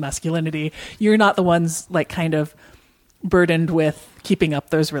traditional masculinity, you're not the ones like kind of burdened with keeping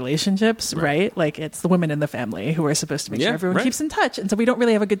up those relationships, right? Like it's the women in the family who are supposed to make sure everyone keeps in touch. And so we don't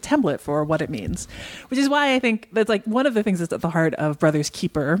really have a good template for what it means, which is why I think that's like one of the things that's at the heart of Brothers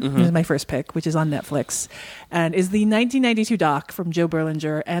Keeper, which is my first pick, which is on Netflix and is the 1992 doc from Joe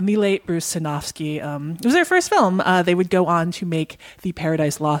Berlinger and the late Bruce Sinofsky. It was their first film. They would go on to make the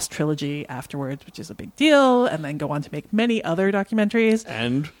Paradise Lost trilogy afterwards, which is a big deal, and then go on to make many other documentaries.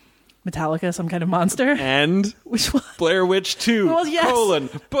 And Metallica, Some Kind of Monster. And which one? Blair Witch 2,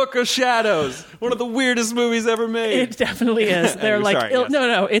 Book of Shadows. One of the weirdest movies ever made. It definitely is. They're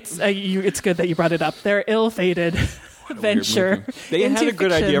No, it's good that you brought it up. They're ill-fated venture. They had a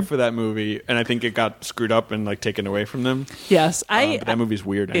good fiction. idea for that movie, and I think it got screwed up and like taken away from them. Yes. But that movie's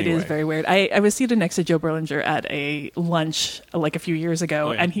weird anyway. It is very weird. I was seated next to Joe Berlinger at a lunch like a few years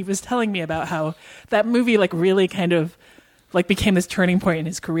ago, and he was telling me about how that movie like really kind of like became this turning point in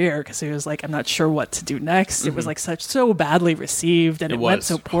his career because he was like, I'm not sure what to do next. It was like so badly received and it went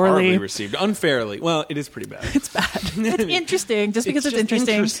so poorly. Horribly received, unfairly. Well, it is pretty bad. It's bad. It's interesting. Just because it's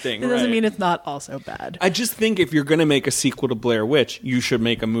interesting, it doesn't mean it's not also bad. I just think if you're going to make a sequel to Blair Witch, you should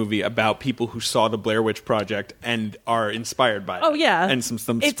make a movie about people who saw the Blair Witch Project and are inspired by it. Oh, yeah. And some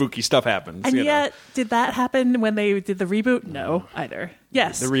spooky stuff happens. And yet, did that happen when they did the reboot? No, either.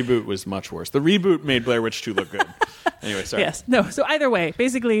 Yes. The reboot was much worse. The reboot made Blair Witch 2 look good. Anyway, sorry. Yes. No. So either way,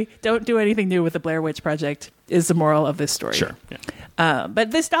 basically, don't do anything new with the Blair Witch Project is the moral of this story. Sure. Yeah.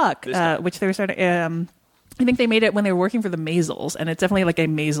 But this doc, which they were starting, I think they made it when they were working for the Maisels, and it's definitely like a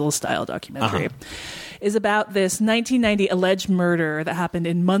Maisel-style documentary, is about this 1990 alleged murder that happened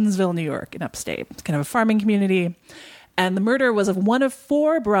in Munnsville, New York, in upstate. It's kind of a farming community. And the murder was of one of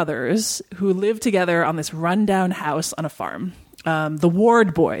four brothers who lived together on this rundown house on a farm. The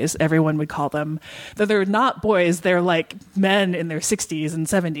Ward boys, everyone would call them. Though they're not boys, they're like men in their 60s and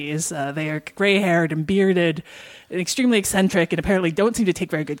 70s. They are gray-haired and bearded and extremely eccentric and apparently don't seem to take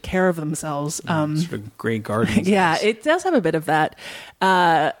very good care of themselves. Sort of Grey Gardens. Yeah, it does have a bit of that.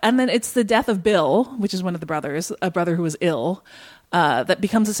 And then it's the death of Bill, which is one of the brothers, a brother who was ill, that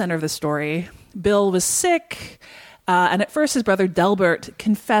becomes the center of the story. Bill was sick. And at first, his brother Delbert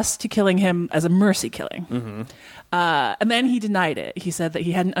confessed to killing him as a mercy killing. And then he denied it. He said that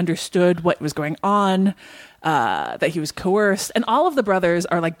he hadn't understood what was going on, that he was coerced. And all of the brothers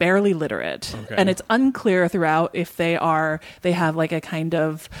are like barely literate. Okay. And it's unclear throughout if they have like a kind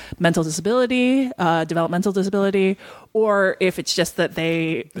of mental disability, developmental disability, or if it's just that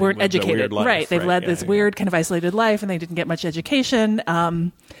they weren't educated. Right. They've led this weird kind of isolated life and they didn't get much education.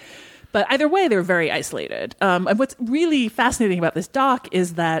 But either way, they're very isolated. And what's really fascinating about this doc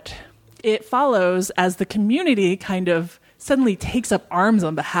is that it follows as the community kind of suddenly takes up arms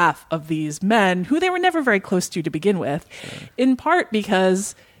on behalf of these men who they were never very close to begin with, in part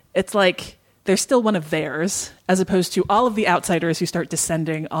because it's like they're still one of theirs, as opposed to all of the outsiders who start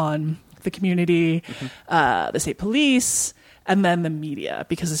descending on the community, the state police, and then the media,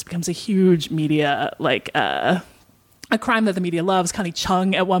 because this becomes a huge media, like, a crime that the media loves. Connie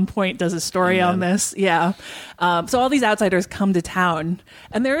Chung at one point does a story on this. Yeah. So all these outsiders come to town,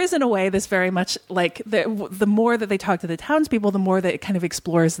 and there is in a way this very much like the more that they talk to the townspeople, the more that it kind of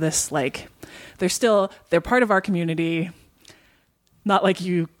explores this, like they're part of our community. not like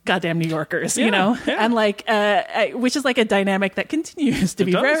you goddamn New Yorkers, you Yeah, know? yeah. And like, which is like a dynamic that continues to It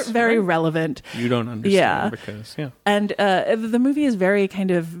be does, very right? relevant. You don't understand Yeah. because, yeah. And the movie is very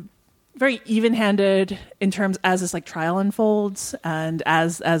kind of very even-handed in terms as this like trial unfolds and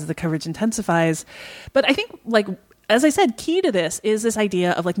as the coverage intensifies. But I think, like, as I said, key to this is this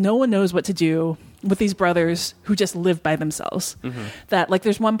idea of like no one knows what to do with these brothers who just live by themselves. Mm-hmm. That like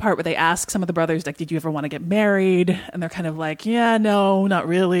there's one part where they ask some of the brothers, like, did you ever want to get married? And they're kind of like, yeah, no, not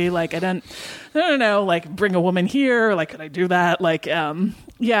really. Like, I don't know, like bring a woman here. Like, could I do that? Like,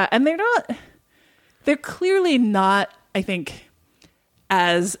 yeah. And they're clearly not, I think,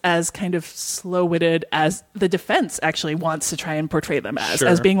 as kind of slow-witted as the defense actually wants to try and portray them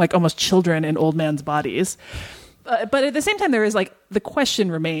as being like almost children in old man's bodies. But at the same time, there is like the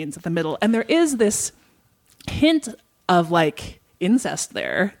question remains at the middle, and there is this hint of like incest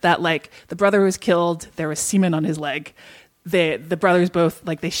there. That like the brother who was killed, there was semen on his leg. The brothers both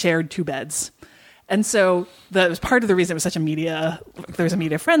like they shared 2 beds, and so that was part of the reason it was such there was a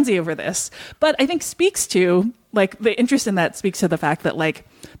media frenzy over this. But I think speaks to like the interest in that speaks to the fact that like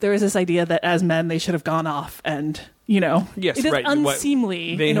there is this idea that as men they should have gone off and. You know, yes, it is right.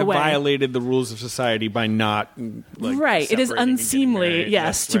 unseemly. They in have a way. violated the rules of society by not, like, right. It is separating and getting unseemly, married.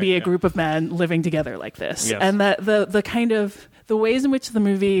 yes, to be a group of men living together like this, Yes. and that the kind of the ways in which the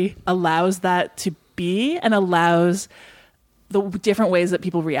movie allows that to be and allows the different ways that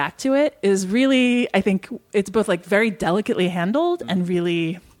people react to it is really, I think, it's both like very delicately handled and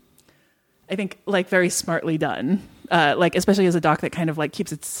really, I think, like very smartly done. Like especially as a doc that kind of like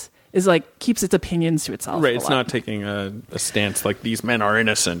keeps its opinions to itself. Right, it's not taking a stance like these men are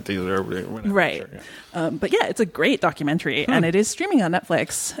innocent. These are whatever. Right. Sure, yeah. But yeah, it's a great documentary, and it is streaming on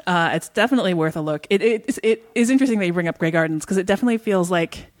Netflix. It's definitely worth a look. It is interesting that you bring up Grey Gardens because it definitely feels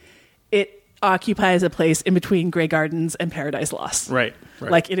like it occupies a place in between Grey Gardens and Paradise Lost. Right.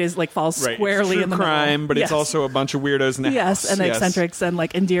 Like it is like falls squarely it's in the crime, middle. but Yes. it's also a bunch of weirdos in the Yes, house. and eccentrics and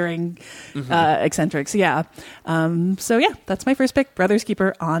like endearing eccentrics. Yeah. So yeah, that's my first pick, Brothers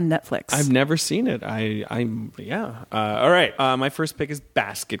Keeper on Netflix. I've never seen it. All right. My first pick is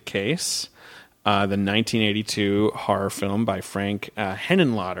Basket Case, the 1982 horror film by Frank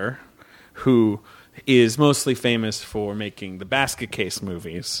Henenlotter, who is mostly famous for making the Basket Case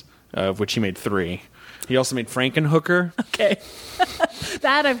movies, of which he made 3. He also made Frankenhooker. Okay.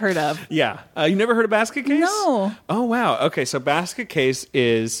 That I've heard of. Yeah. You never heard of Basket Case? No. Oh, wow. Okay, so Basket Case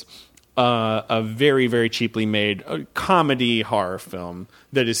is a very, very cheaply made comedy horror film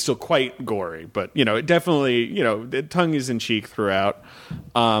that is still quite gory, but, you know, it definitely, you know, the tongue is in cheek throughout,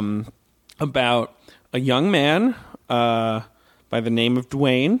 about a young man by the name of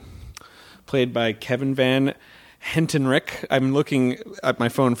Dwayne, played by Kevin Van Hentenryck. I'm looking at my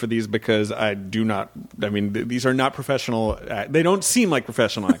phone for these because these are not professional. They don't seem like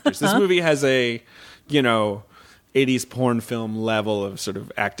professional actors. This movie has a, 80s porn film level of sort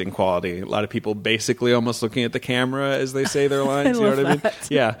of acting quality. A lot of people basically almost looking at the camera as they say their lines. You know what I mean?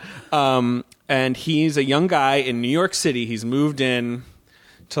 Yeah. And he's a young guy in New York City. He's moved in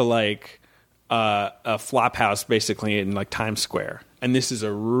to like a flop house basically in like Times Square. And this is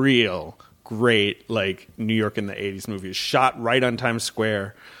a real great like New York in the 80s movie. It's shot right on Times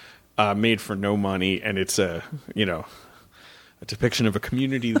Square, made for no money, and it's a depiction of a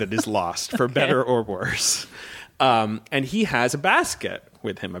community that is lost for better or worse. And he has a basket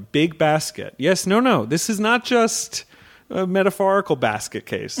with him, a big basket. Yes, no, this is not just a metaphorical basket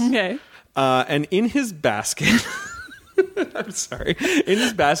case. Okay. And in his basket I'm sorry. In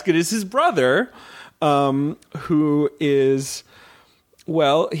his basket is his brother, who is,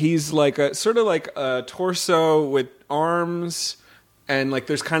 well, he's like a sort of like a torso with arms, and like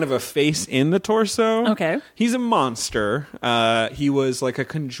there's kind of a face in the torso. Okay. He's a monster. He was like a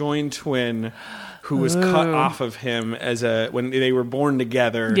conjoined twin who was cut off of him when they were born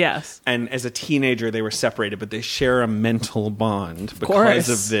together. Yes. And as a teenager they were separated, but they share a mental bond because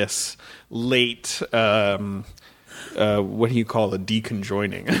of this late what do you call a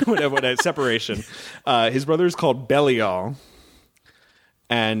deconjoining? whatever separation. His brother is called Belial,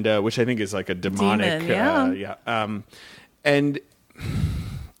 and which I think is like a demonic. Demon, and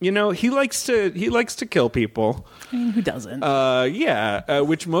you know, he likes to kill people. I mean, who doesn't?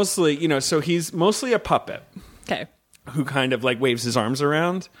 Which mostly, you know, so he's mostly a puppet. Okay. Who kind of like waves his arms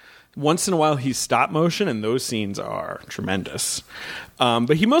around. Once in a while he's stop motion, and those scenes are tremendous.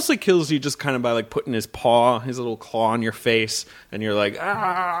 But he mostly kills you just kind of by like putting his little claw on your face, and you're like,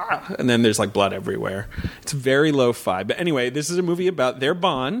 ah, and then there's like blood everywhere. It's very lo-fi. But anyway, this is a movie about their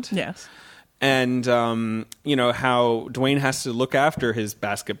bond. Yes. And, you know, how Dwayne has to look after his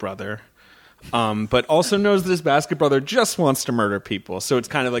basket brother but also knows that his basket brother just wants to murder people. So it's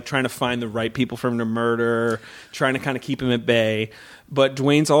kind of like trying to find the right people for him to murder, trying to kind of keep him at bay. But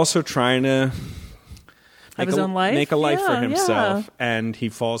Dwayne's also trying to have his own life, make a life for himself, and he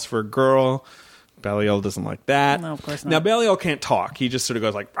falls for a girl. Belial doesn't like that. No, of course not. Now Belial can't talk; he just sort of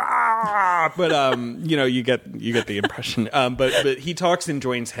goes like, "Ah!" But you get the impression. But he talks in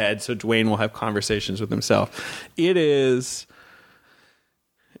Dwayne's head, so Dwayne will have conversations with himself. It is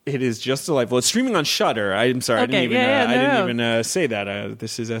just delightful. It's streaming on Shudder. I'm sorry, Okay, I didn't even say that.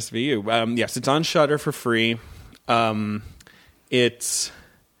 This is SVU. Yes, it's on Shudder for free. It's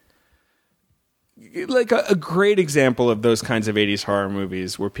like a great example of those kinds of 80s horror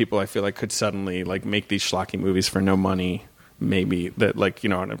movies where people, I feel like, could suddenly like make these schlocky movies for no money, maybe, that like,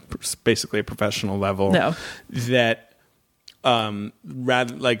 on basically a professional level. No. That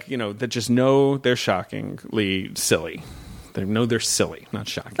rather like, that just know they're shockingly silly. They know they're silly, not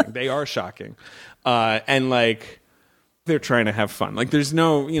shocking. They are shocking. And like they're trying to have fun. Like there's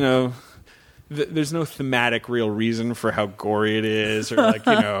no, there's no thematic real reason for how gory it is, or like,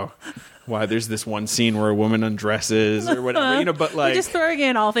 why there's this one scene where a woman undresses or whatever, but like... We're just throwing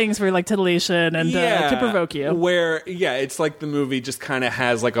in all things for like titillation and to provoke you. Where, it's like the movie just kind of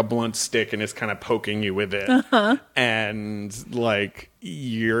has like a blunt stick and is kind of poking you with it. And like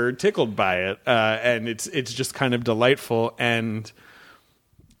you're tickled by it. And it's just kind of delightful, and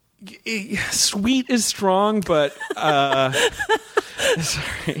sweet is strong, but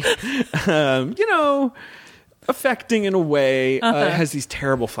sorry. Affecting in a way. It has these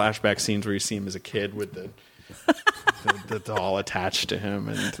terrible flashback scenes where you see him as a kid with the doll attached to him,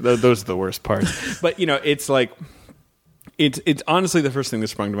 and those are the worst parts. But it's like it's honestly the first thing that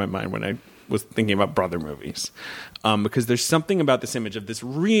sprung to my mind when I was thinking about brother movies, because there's something about this image of this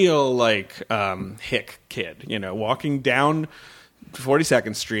real like hick kid, walking down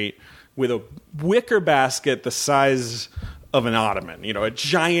 42nd Street with a wicker basket the size of an ottoman, a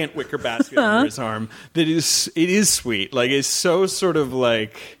giant wicker basket under his arm. It is sweet. Like, it's so sort of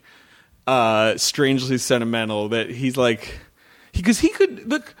like strangely sentimental that he's like, because he could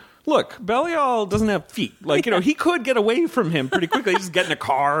look, Belial doesn't have feet. Like, he could get away from him pretty quickly. Just get in a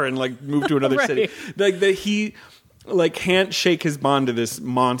car and like move to another city. Like that he like can't shake his bond to this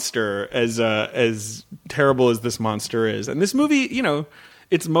monster, as terrible as this monster is. And this movie,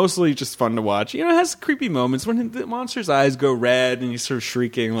 it's mostly just fun to watch. It has creepy moments when the monster's eyes go red and he's sort of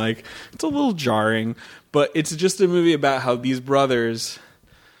shrieking. Like, it's a little jarring, but it's just a movie about how these brothers,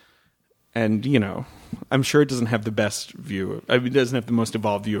 and, I'm sure it doesn't have the best view. It doesn't have the most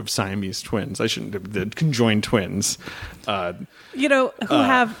evolved view of Siamese twins. The conjoined twins. Who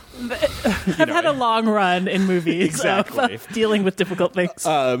have had a long run in movies exactly. of dealing with difficult things.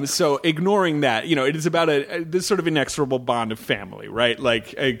 So ignoring that, it is about this sort of inexorable bond of family, right?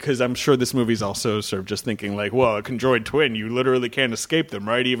 Like, because I'm sure this movie's also sort of just thinking like, well, a conjoined twin, you literally can't escape them,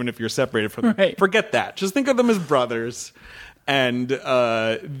 right? Even if you're separated from them. Right. Forget that. Just think of them as brothers. And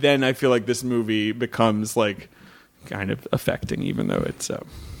then I feel like this movie becomes like kind of affecting, even though it's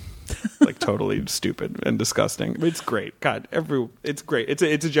like totally stupid and disgusting. It's great. God, it's great. It's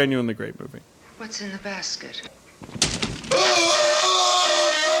a genuinely great movie. What's in the basket?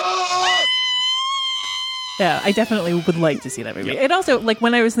 Yeah, I definitely would like to see that movie. It also, like,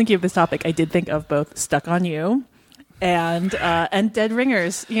 when I was thinking of this topic, I did think of both Stuck on You and Dead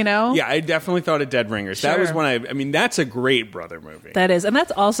Ringers, Yeah, I definitely thought of Dead Ringers. Sure. That was when that's a great brother movie. That is, and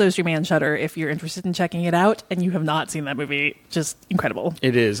that's also streaming on Shudder if you're interested in checking it out and you have not seen that movie. Just incredible.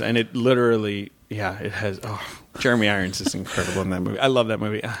 It is, and it literally, it has, Jeremy Irons is incredible in that movie. I love that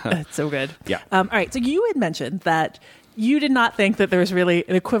movie. It's so good. Yeah. All right, so you had mentioned that you did not think that there was really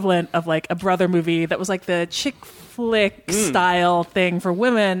an equivalent of like a brother movie that was like the chick flick style thing for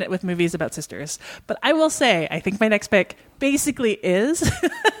women with movies about sisters. But I will say, I think my next pick basically is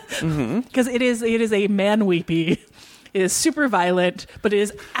because it is a man weepy. It is super violent, but it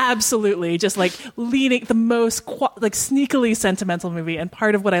is absolutely just like leaning the most like sneakily sentimental movie. And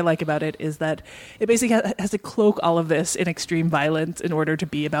part of what I like about it is that it basically has to cloak all of this in extreme violence in order to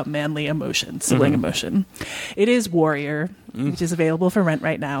be about manly emotion, sibling emotion. It is Warrior, which is available for rent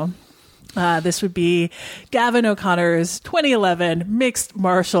right now. This would be Gavin O'Connor's 2011 mixed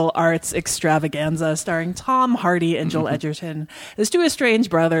martial arts extravaganza starring Tom Hardy and Joel Edgerton as two estranged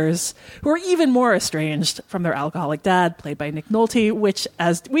brothers who are even more estranged from their alcoholic dad, played by Nick Nolte, which,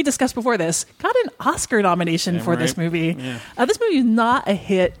 as we discussed before this, got an Oscar nomination for this movie. Yeah. This movie is not a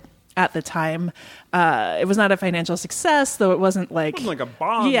hit at the time. It was not a financial success, though it wasn't like a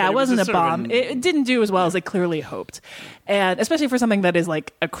bomb. Yeah, it wasn't a bomb. It didn't do as well as they clearly hoped. And especially for something that is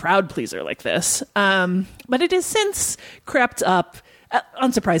like a crowd pleaser like this. But it has since crept up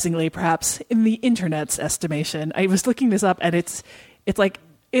unsurprisingly, perhaps in the internet's estimation. I was looking this up, and it's like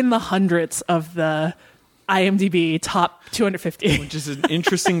in the hundreds of the IMDb top 250, which is an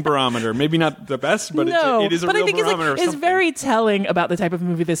interesting barometer. Maybe not the best, but it is a real barometer. It's very telling about the type of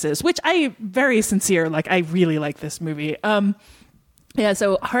movie this is, which I very sincere. Like, I really like this movie.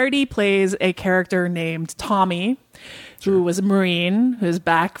 So Hardy plays a character named Tommy, who was a Marine, who is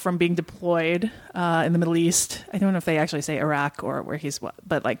back from being deployed in the Middle East. I don't know if they actually say Iraq or where he's,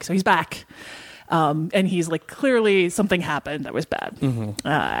 but like, so he's back. And he's like, clearly something happened that was bad.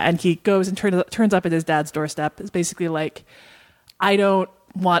 And he goes and turns up at his dad's doorstep. It's basically like, I don't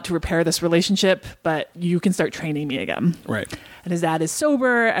want to repair this relationship, but you can start training me again. Right. And his dad is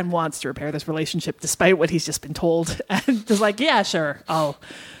sober and wants to repair this relationship despite what he's just been told. And just like, yeah, sure, I'll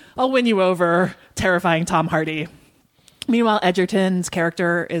win you over, terrifying Tom Hardy. Meanwhile, Edgerton's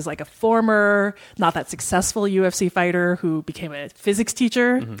character is like a former, not that successful UFC fighter who became a physics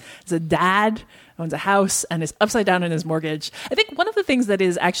teacher. Is a dad, owns a house, and is upside down in his mortgage. I think one of the things that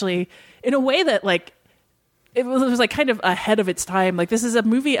is actually, in a way that like, it was like kind of ahead of its time. Like, this is a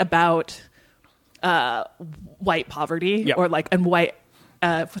movie about white poverty or like, and white,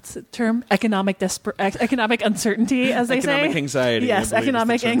 what's the term? Economic uncertainty, as they say. Economic anxiety. Yes,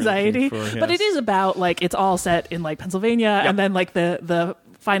 economic anxiety. But it is about like, it's all set in like Pennsylvania, and then like the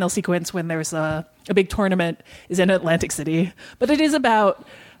final sequence when there's a big tournament is in Atlantic City. But it is about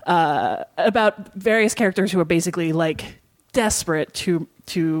various characters who are basically like desperate to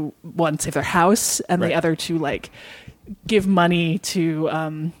one, save their house, and the other to like give money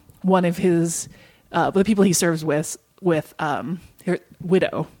to one of his the people he serves with her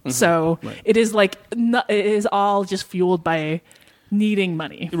widow. So it is like it is all just fueled by needing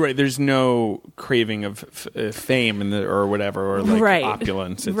money. Right. There's no craving of fame or whatever, or like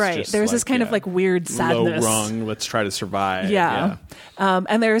opulence. It's just there's like, this kind of like weird sadness. Low rung. Let's try to survive. Yeah.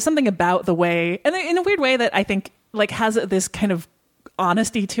 And there is something about the way, and in a weird way that I think like has this kind of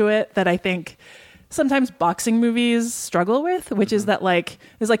honesty to it that I think sometimes boxing movies struggle with, which is that like,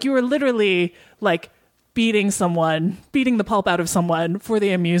 it's like you were literally like beating the pulp out of someone for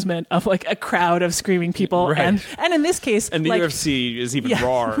the amusement of like a crowd of screaming people. And in this case, and the like, UFC is even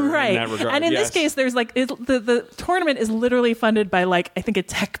rawer in that regard. And in this case, there's like, the tournament is literally funded by like, I think a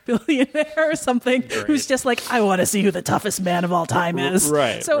tech billionaire or something who's just like, I want to see who the toughest man of all time is.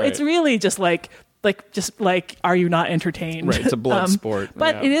 So it's really just like, are you not entertained? Right, it's a blood sport.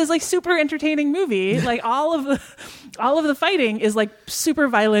 But it is like super entertaining movie. Like all of the fighting is like super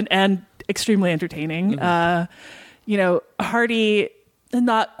violent and extremely entertaining. Hardy had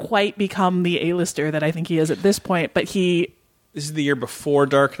not quite become the A-lister that I think he is at this point, but this is the year before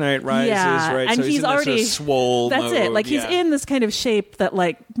Dark Knight Rises, right? And so he's already sort of swole. That's mode. it. Like he's in this kind of shape that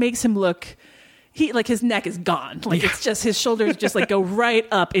like makes him look. Like his neck is gone. Like it's just his shoulders just like go right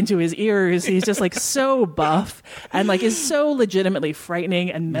up into his ears. He's just like so buff and like is so legitimately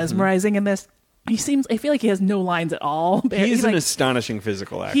frightening and mesmerizing in this. I feel like he has no lines at all. He's an astonishing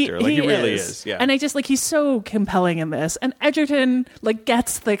physical actor. He really is. Yeah. And I just like, he's so compelling in this. And Edgerton like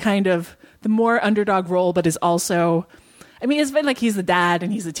gets the kind of the more underdog role, but is also, I mean, it's been like he's the dad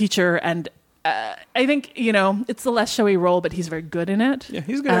and he's the teacher. And I think, it's the less showy role, but he's very good in it. Yeah,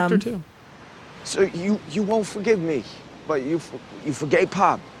 he's a good actor too. So you won't forgive me, but you forgave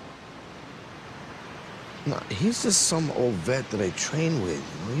Pop. No, he's just some old vet that I train with.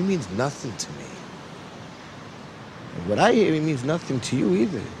 He means nothing to me. And what I hear, he means nothing to you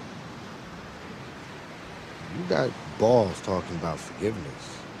either. You got balls talking about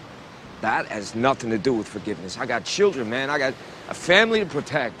forgiveness. That has nothing to do with forgiveness. I got children, man. I got a family to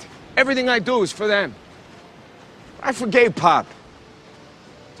protect. Everything I do is for them. I forgave Pop.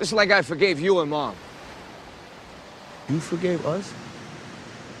 Just like I forgave you and Mom. You forgave us?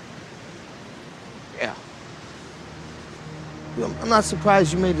 Yeah. I'm not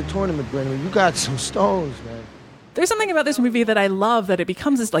surprised you made the tournament, Brennan. You got some stones, man. There's something about this movie that I love, that it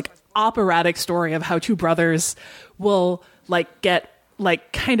becomes this like operatic story of how two brothers will like get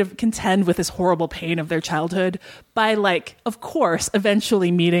like kind of contend with this horrible pain of their childhood by like, of course,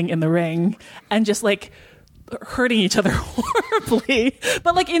 eventually meeting in the ring and just like hurting each other horribly,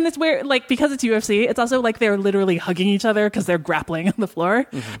 but like in this where like, because it's UFC, it's also like they're literally hugging each other because they're grappling on the floor.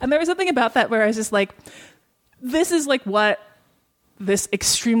 And there was something about that where I was just like, this is like what this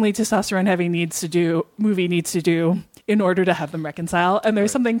extremely testosterone heavy movie needs to do in order to have them reconcile. And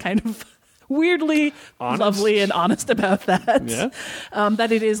there's something kind of weirdly lovely and honest about that.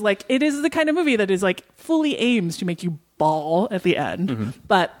 That it is the kind of movie that is like fully aims to make you bawl at the end,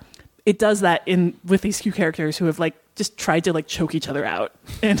 but it does that with these two characters who have like just tried to like choke each other out.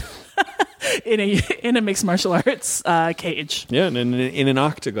 And in a mixed martial arts cage. Yeah, in an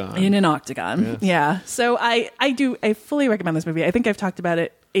octagon. In an octagon. Yes. Yeah. So I fully recommend this movie. I think I've talked about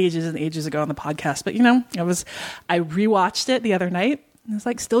it ages and ages ago on the podcast, but I rewatched it the other night. And it's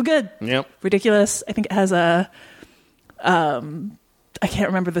like still good. Yep. Ridiculous. I think it has a I can't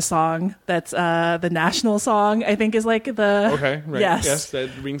remember the song. That's the national song. I think is like the okay. Right. Yes, that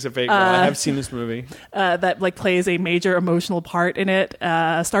rings a vague bell. I have seen this movie. That like plays a major emotional part in it.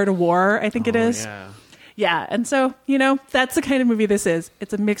 Start a War, I think it is. Yeah, and so that's the kind of movie this is.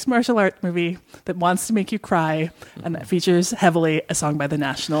 It's a mixed martial art movie that wants to make you cry, and that features heavily a song by the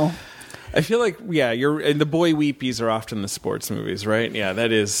National. I feel like and the boy weepies are often the sports movies, right? Yeah,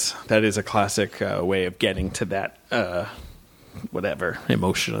 that is a classic way of getting to that. Whatever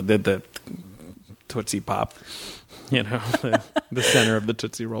emotional, the Tootsie Pop, the center of the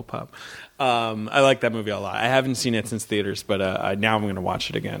Tootsie Roll Pop. I like that movie a lot. I haven't seen it since theaters, but now I'm going to watch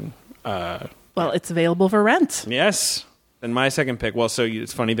it again. Well, it's available for rent. Yes. And my second pick,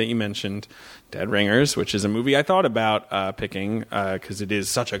 it's funny that you mentioned Dead Ringers, which is a movie I thought about picking because it is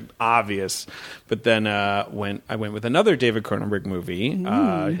such an obvious. But then I went with another David Cronenberg movie,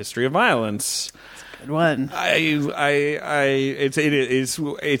 History of Violence. Good one. It's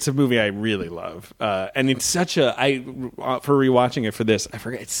a movie I really love, and it's such for rewatching it for this, I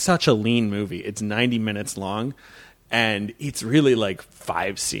forget. It's such a lean movie. It's 90 minutes long, and it's really like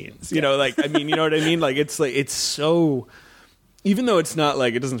 5 scenes. You know what I mean? Like it's so. Even though it's not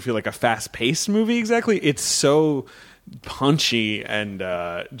like it doesn't feel like a fast-paced movie exactly, it's so punchy and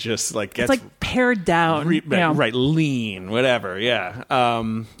just like gets it's like pared down, right, lean, whatever. Yeah.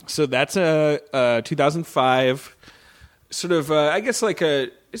 So that's a 2005 sort of I guess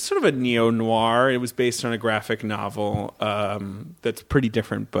it's sort of a neo-noir. It was based on a graphic novel that's pretty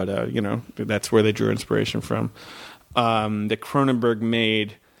different, but that's where they drew inspiration from. That Cronenberg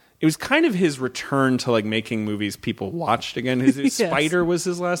made. It was kind of his return to like making movies people watched again. His yes. Spider was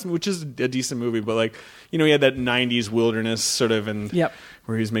his last, which is a decent movie, but like he had that '90s wilderness sort of, and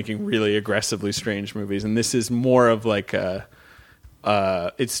where he was making really aggressively strange movies. And this is more of like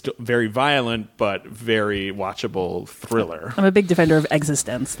it's very violent but very watchable thriller. I'm a big defender of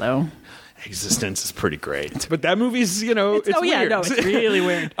Existence, though. Existence is pretty great, but that movie's it's weird. It's really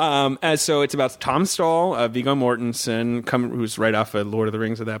weird. So it's about Tom Stahl, Viggo Mortensen, who's right off of Lord of the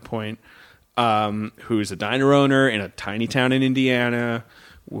Rings at that point, who's a diner owner in a tiny town in Indiana,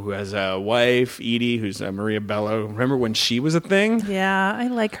 who has a wife, Edie, who's Maria Bello. Remember when she was a thing? Yeah, I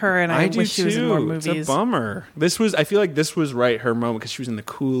like her, and I wish she was in more movies. It's a bummer. I feel like this was her moment because she was in The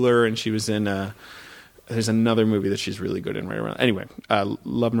Cooler, and she was in. There's another movie that she's really good in right around. Anyway,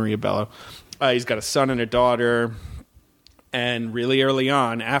 love Maria Bello. He's got a son and a daughter. And really early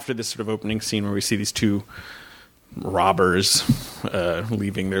on, after this sort of opening scene where we see these two robbers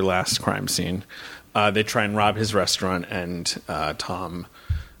leaving their last crime scene, they try and rob his restaurant, and Tom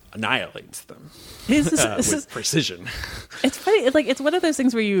annihilates them with precision. It's funny. It's one of those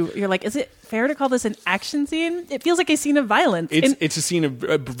things where you're like, is it fair to call this an action scene? It feels like a scene of violence. It's a scene of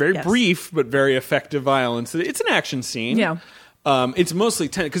very brief but very effective violence. It's an action scene. Yeah. It's mostly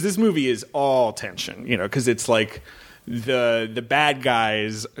because this movie is all tension. Because it's like the bad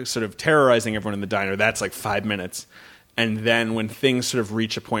guys sort of terrorizing everyone in the diner. That's like 5 minutes, and then when things sort of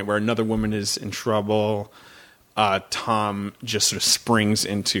reach a point where another woman is in trouble. Tom just sort of springs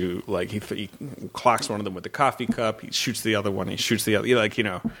into he clocks one of them with the coffee cup. He shoots the other one. He shoots the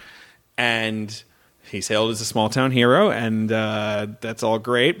other, and he's hailed as a small town hero, and that's all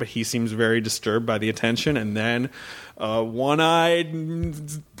great. But he seems very disturbed by the attention. And then one-eyed,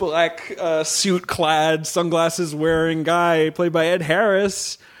 black suit-clad, sunglasses-wearing guy played by Ed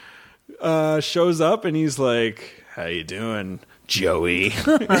Harris shows up, and he's like, "How you doing, Joey?"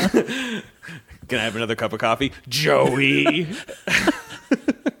 Can I have another cup of coffee? Joey.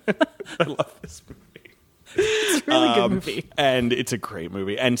 I love this movie. It's a really good movie. And it's a great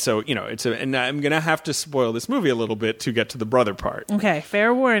movie. And so, and I'm going to have to spoil this movie a little bit to get to the brother part. Okay,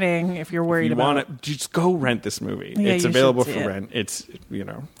 fair warning if you're worried about it. Just go rent this movie. Yeah, it's available for rent. It's,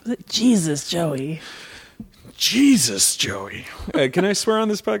 Jesus, Joey. Jesus, Joey. Can I swear on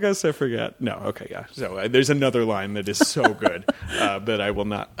this podcast? I forget. No. Okay, yeah. So there's another line that is so good that I will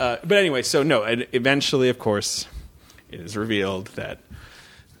not. But anyway, so no. And eventually, of course, it is revealed that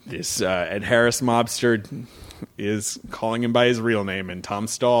this Ed Harris mobster is calling him by his real name. And Tom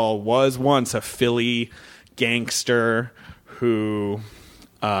Stahl was once a Philly gangster who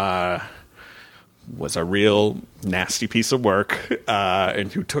was a real nasty piece of work,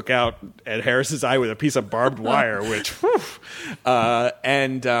 and who took out Ed Harris's eye with a piece of barbed wire, which,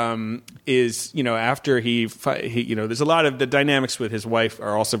 is, after he, there's a lot of the dynamics with his wife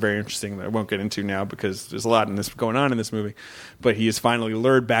are also very interesting that I won't get into now because there's a lot going on in this movie. But he is finally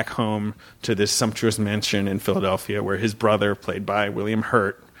lured back home to this sumptuous mansion in Philadelphia where his brother, played by William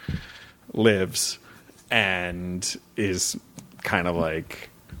Hurt, lives and is kind of like,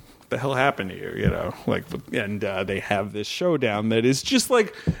 the hell happened to you, and they have this showdown that is just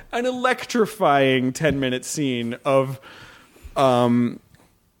like an electrifying 10-minute scene of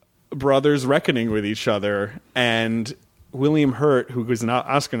brothers reckoning with each other, and William Hurt, who was not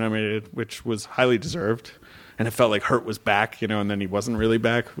Oscar nominated, which was highly deserved, and it felt like Hurt was back, and then he wasn't really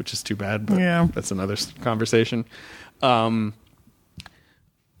back, which is too bad, but that's another conversation.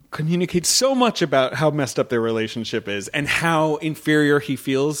 Communicates so much about how messed up their relationship is and how inferior he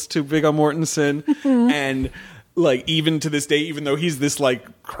feels to Viggo Mortensen. And like, even to this day, even though he's this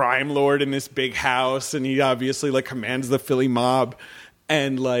like crime lord in this big house and he obviously like commands the Philly mob,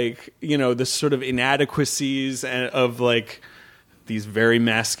 and like, the sort of inadequacies of like these very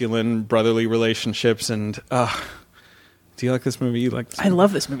masculine brotherly relationships. And do you like this movie? You like this movie? I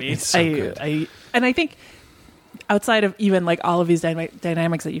love this movie. It's so good. And I think outside of even like all of these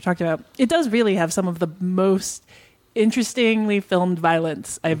dynamics that you talked about, it does really have some of the most interestingly filmed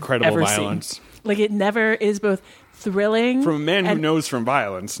violence I've ever seen. Like, it never is both thrilling from a man who knows from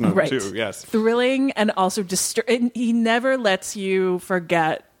violence, too. Yes, thrilling and also and he never lets you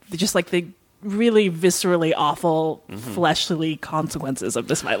forget just like the really viscerally awful, fleshly consequences of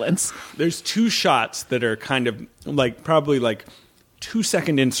this violence. There's two shots that are kind of like probably like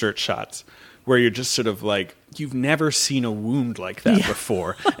 2-second insert shots where you're just sort of like, you've never seen a wound like that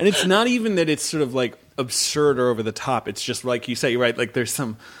before. And it's not even that it's sort of like absurd or over the top. It's just like you say, right? Like there's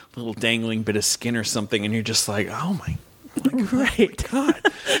some little dangling bit of skin or something, and you're just like, oh my God.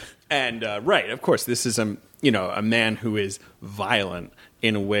 And of course, this is a man who is violent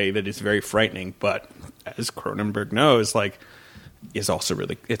in a way that is very frightening, but as Cronenberg knows, like, is also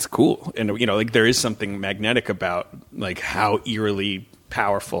really, it's cool. And, like there is something magnetic about like how eerily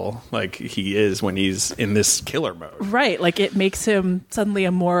powerful like he is when he's in this killer mode. Right. Like it makes him suddenly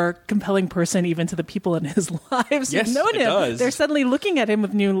a more compelling person even to the people in his lives who've known him. Does. They're suddenly looking at him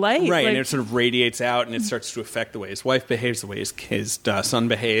with new light. Right. Like, and it sort of radiates out and it starts to affect the way his wife behaves, the way his son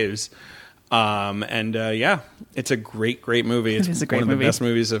behaves. It's a great movie. It's one of the best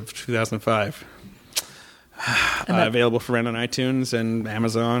movies of 2005. Available for rent on iTunes and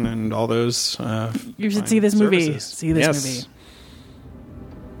Amazon and all those. You should see this movie. Services. See this movie.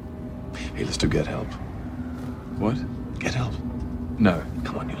 Hey, let's do Get Help. What? Get Help. No.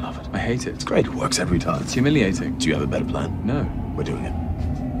 Come on, you love it. I hate it. It's great. It works every time. It's humiliating. Do you have a better plan? No. We're doing it.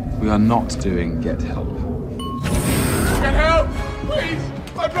 We are not doing Get Help. Get help! Please!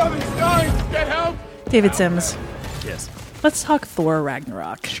 My brother's dying! Get help! David Sims. Yes. Let's talk Thor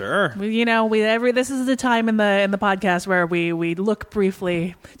Ragnarok. Sure. This is the time in the podcast where we look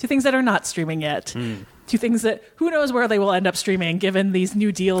briefly to things that are not streaming yet. To things that who knows where they will end up streaming, given these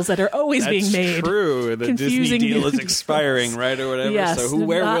new deals that are always being made. That's true. The Disney deal is expiring, right, or whatever. Yes, so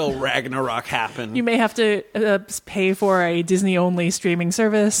where will Ragnarok happen? You may have to pay for a Disney-only streaming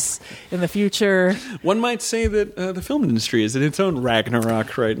service in the future. One might say that the film industry is in its own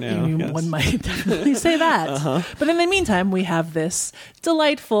Ragnarok right now. One might definitely say that. But in the meantime, we have this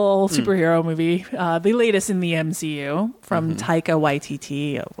delightful superhero movie, the latest in the MCU, from Taika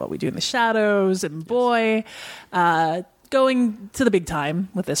Waititi, What We Do in the Shadows, and Boy. Going to the big time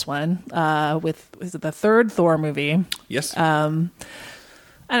with this one, is it the third Thor movie? Yes. I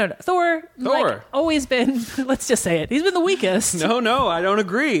don't know. Thor. Like, always been, let's just say it, he's been the weakest. No, I don't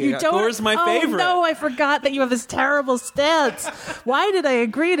agree. Thor's my favorite. No, I forgot that you have this terrible stance. Why did I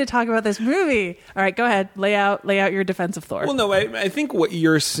agree to talk about this movie? All right, go ahead. Lay out your defense of Thor. Well, no, I think what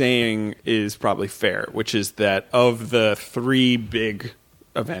you're saying is probably fair, which is that of the three big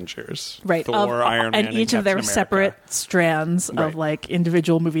Avengers, right? Thor, Iron Man, and each of their Captain separate strands of like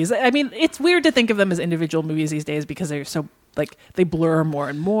individual movies. I mean, it's weird to think of them as individual movies these days because they're so like they blur more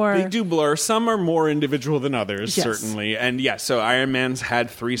and more. They do blur. Some are more individual than others, certainly. And so Iron Man's had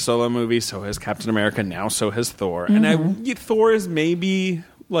 3 solo movies. So has Captain America. Now so has Thor. And Thor is maybe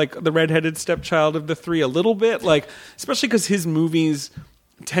like the redheaded stepchild of the 3 a little bit, like especially because his movies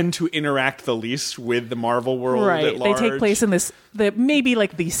tend to interact the least with the Marvel world at large. They take place in maybe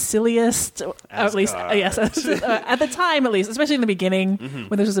like the silliest, at least, yes, at the time at least, especially in the beginning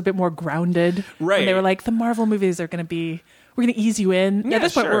when this was a bit more grounded. Right. And they were like, the Marvel movies are going to be we're going to ease you in. Yeah, At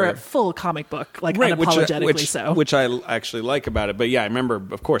this point, sure. we're at full comic book, like Right, unapologetically so. Which I actually like about it. But yeah, I remember,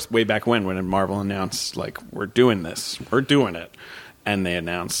 of course, way back when Marvel announced, like, we're doing this. We're doing it. And they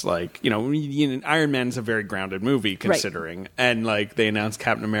announced, like, Iron Man's a very grounded movie, considering. Right. And, like, they announced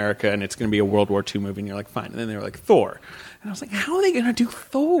Captain America, and it's going to be a World War II movie. And you're like, fine. And then they were like, Thor. And I was like, how are they going to do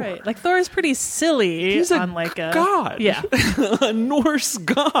Thor? Right. Like, Thor is pretty silly. He's on like a god. Yeah. A Norse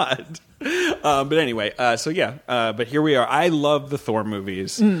god. But anyway, but here we are. I love the Thor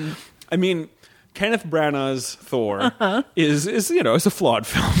movies. I mean, Kenneth Branagh's Thor is it's a flawed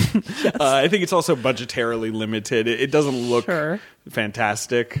film. Yes. I think it's also budgetarily limited. It doesn't look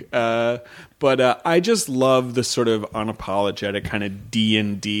fantastic. But I just love the sort of unapologetic kind of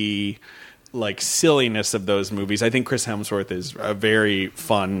D&D like silliness of those movies. I think Chris Hemsworth is a very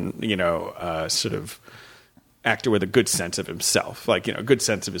fun, sort of actor with a good sense of himself, like, a good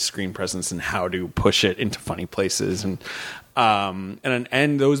sense of his screen presence and how to push it into funny places. And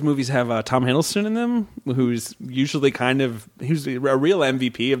those movies have Tom Hiddleston in them, who's usually he's a real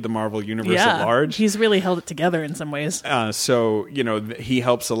MVP of the Marvel universe at large. He's really held it together in some ways. So he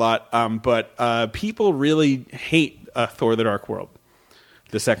helps a lot. But people really hate Thor: The Dark World,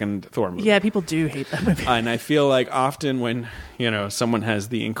 the second Thor movie. Yeah, people do hate that movie. And I feel like often when, someone has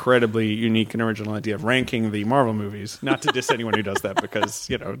the incredibly unique and original idea of ranking the Marvel movies, not to diss anyone who does that because,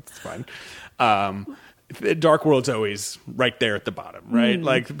 it's fine. Dark World's always right there at the bottom, right?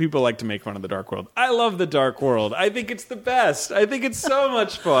 Like, people like to make fun of the Dark World. I love the Dark World. I think it's the best. I think it's so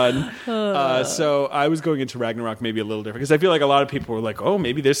much fun. So I was going into Ragnarok maybe a little different because I feel like a lot of people were like, oh,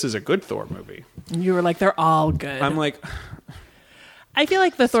 maybe this is a good Thor movie. You were like, they're all good. I'm like... I feel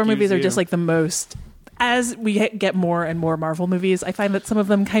like the Thor movies are just like the most... As we get more and more Marvel movies, I find that some of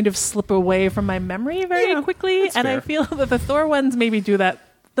them kind of slip away from my memory very quickly. And fair. I feel that the Thor ones maybe do that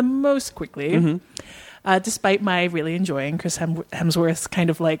the most quickly. Despite my really enjoying Chris Hemsworth's kind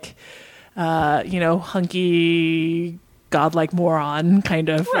of like, hunky... godlike moron kind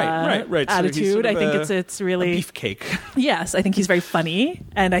of right. attitude. So sort of I think it's really a beefcake. Yes, I think he's very funny,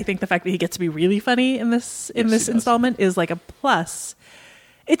 and I think the fact that he gets to be really funny in this installment is like a plus.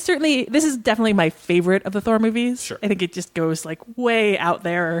 This is definitely my favorite of the Thor movies. Sure. I think it just goes like way out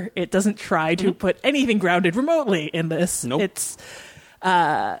there. It doesn't try to put anything grounded remotely in this. Nope. It's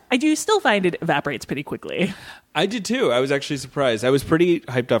I do still find it evaporates pretty quickly. I did too. I was actually surprised. I was pretty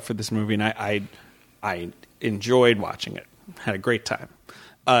hyped up for this movie, and I enjoyed watching it. Had a great time.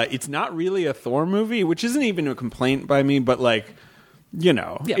 It's not really a Thor movie, which isn't even a complaint by me, but like,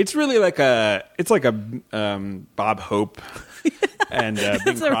 it's really like a Bob Hope and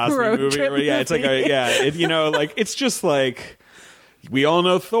Bing Crosby movie. Yeah, it's like it's just like, we all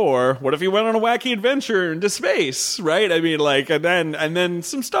know Thor. What if he went on a wacky adventure into space, right? I mean, like, and then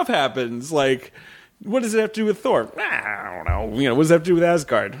some stuff happens. Like, what does it have to do with Thor? I don't know. What does that have to do with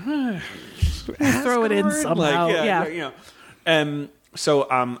Asgard? Throw it in somehow. So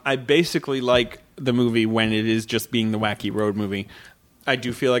I basically like the movie when it is just being the wacky road movie. I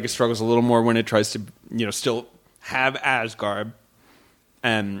do feel like it struggles a little more when it tries to, still have Asgard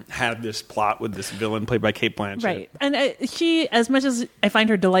and have this plot with this villain played by Cate Blanchett. Right. And she, as much as I find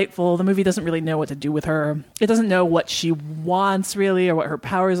her delightful, the movie doesn't really know what to do with her. It doesn't know what she wants, really, or what her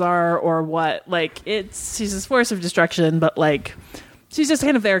powers are, or what, like, she's this force of destruction, but, like, she's just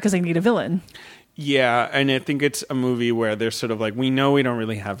kind of there because they need a villain. Yeah, and I think it's a movie where they're sort of like, we know we don't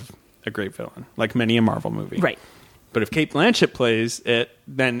really have a great villain, like many a Marvel movie. Right. But if Cate Blanchett plays it,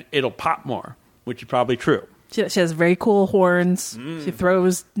 then it'll pop more, which is probably true. She has very cool horns. She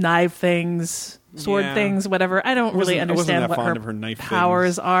throws knife things, sword things, whatever. I don't really understand what her knife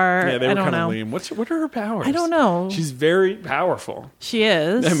powers are. Yeah, they were I don't kind know. of lame. What are her powers? I don't know. She's very powerful. She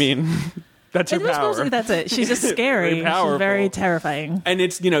is. I mean, that's her power. Mostly that's it. She's just scary. She's very terrifying. And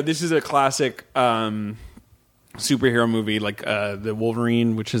it's, this is a classic superhero movie, like the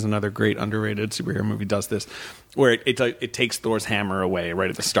Wolverine, which is another great underrated superhero movie, does this, where it takes Thor's hammer away right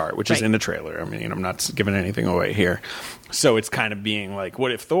at the start, which is in the trailer. I mean, I'm not giving anything away here. So it's kind of being like,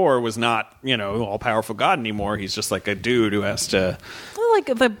 what if Thor was not, all powerful god anymore? He's just like a dude who has to. Well, like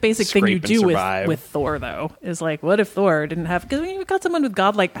the basic thing you do with Thor, though, is like, what if Thor didn't have? Because you've got someone with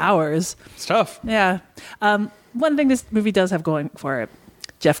godlike powers. It's tough. Yeah. One thing this movie does have going for it.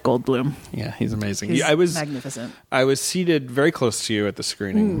 Jeff Goldblum. Yeah, he's amazing. He's magnificent. I was seated very close to you at the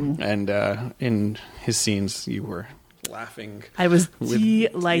screening, and in his scenes, you were laughing. I was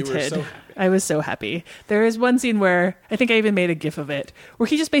delighted. I was so happy. There is one scene where I think I even made a GIF of it, where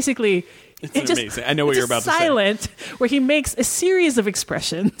he just basically... It's amazing. I know what you're about to say. Silent, where he makes a series of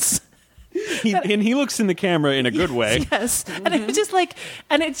expressions. he looks in the camera in a good way. Yes. And it's just like,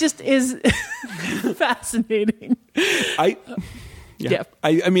 and it just is fascinating. I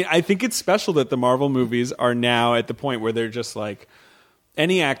mean, I think it's special that the Marvel movies are now at the point where they're just like,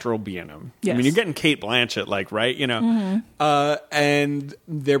 any actor will be in them. Yes. I mean, you're getting Cate Blanchett, like, right? You know, and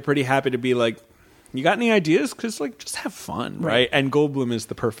they're pretty happy to be like, you got any ideas? Because, like, just have fun, right? And Goldblum is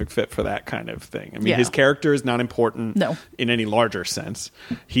the perfect fit for that kind of thing. I mean, his character is not important in any larger sense.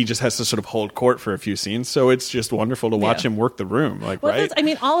 He just has to sort of hold court for a few scenes. So it's just wonderful to watch him work the room, like, right? I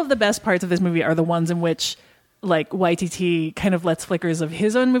mean, all of the best parts of this movie are the ones in which, like, YTT kind of lets flickers of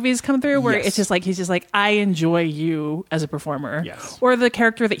his own movies come through, where it's just like, he's just like, I enjoy you as a performer. Yes. Or the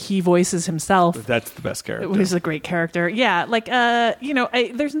character that he voices himself. That's the best character. Who's a great character. Yeah. Like,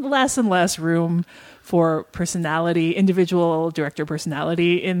 there's less and less room for personality, individual director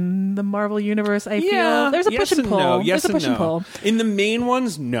personality in the Marvel universe, I feel. There's a push and pull. No. There's a push and pull. In the main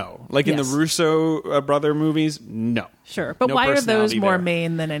ones, no. Like in the Russo brother movies, no. Sure. But No why are those more there.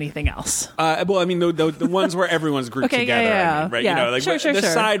 main than anything else? Well, I mean, the ones where everyone's grouped together, I mean, right? Yeah. You know, like the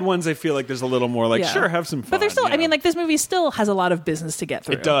side ones, I feel like there's a little more like, sure, have some fun. But there's still, I mean, like, this movie still has a lot of business to get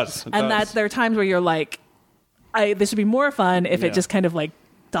through. It does. That there are times where you're like, this would be more fun if it just kind of like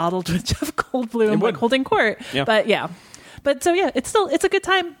dawdled with Jeff Goldblum like holding court. Yeah. But so yeah, it's a good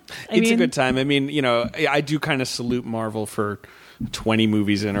time. It's a good time. I mean, you know, I do kind of salute Marvel for 20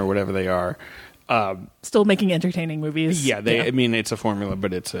 movies in or whatever they are. Still making entertaining movies. Yeah, I mean, it's a formula,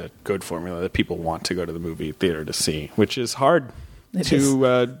 but it's a good formula that people want to go to the movie theater to see, which is hard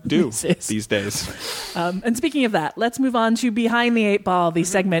to do these days. And speaking of that, let's move on to Behind the Eight Ball, the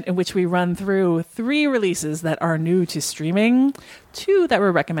segment in which we run through 3 releases that are new to streaming, 2 that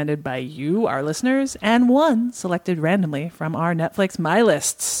were recommended by you, our listeners, and 1 selected randomly from our Netflix My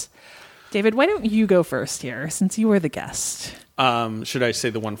Lists. David, why don't you go first here, since you were the guest? Should I say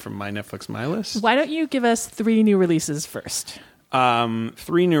the one from my Netflix My List? Why don't you give us 3 new releases first?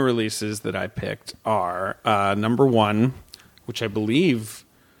 3 new releases that I picked are, number 1, which I believe,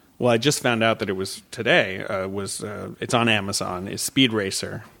 well, I just found out that it was today, it's on Amazon, is Speed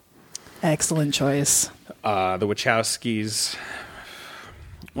Racer. Excellent choice. The Wachowskis,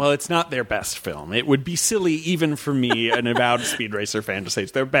 well, it's not their best film. It would be silly even for me, an avowed Speed Racer fan, to say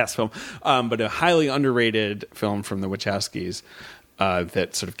it's their best film, but a highly underrated film from the Wachowskis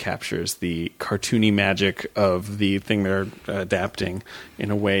that sort of captures the cartoony magic of the thing they're adapting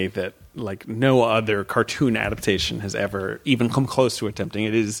in a way that like no other cartoon adaptation has ever even come close to attempting.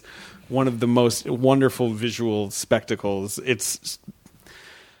 It is one of the most wonderful visual spectacles. It's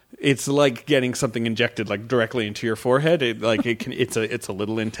like getting something injected like directly into your forehead. It's a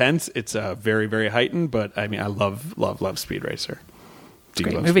little intense. It's very, very heightened, but I mean, I love Speed Racer. Do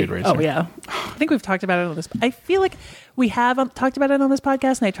you love Speed Racer? Oh yeah, I think we've talked about it on this. I feel like we have talked about it on this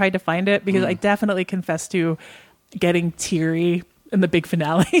podcast, and I tried to find it because I definitely confess to getting teary in the big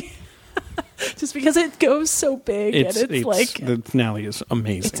finale. Just because it goes so big, and it's like the finale is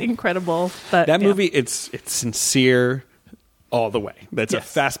amazing. It's incredible. But that movie, it's sincere all the way. That's a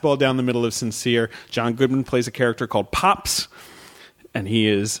fastball down the middle of sincere. John Goodman plays a character called Pops, and he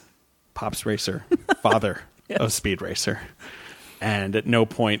is Pops Racer, father of Speed Racer. And at no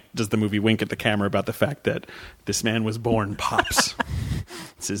point does the movie wink at the camera about the fact that this man was born Pops.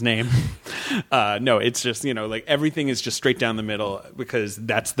 It's his name. No, it's just, you know, like everything is just straight down the middle because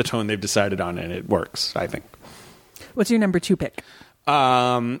that's the tone they've decided on, and it works, I think. What's your number 2 pick?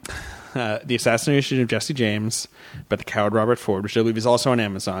 The Assassination of Jesse James by the coward Robert Ford, which I believe is also on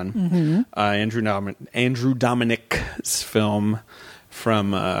Amazon. Mm-hmm. Andrew Dominik's film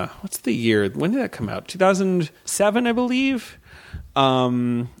from, what's the year? When did that come out? 2007, I believe.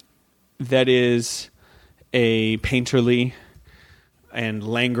 That is a painterly and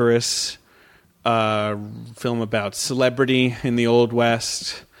languorous film about celebrity in the Old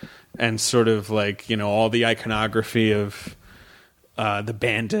West and sort of like, you know, all the iconography of the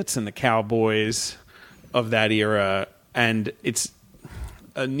bandits and the cowboys of that era. And it's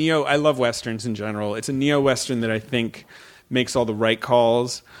a I love Westerns in general. It's a neo-Western that I think makes all the right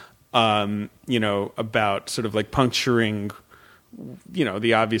calls, you know, about sort of like puncturing, you know,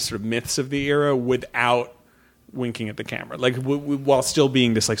 the obvious sort of myths of the era without winking at the camera, like while still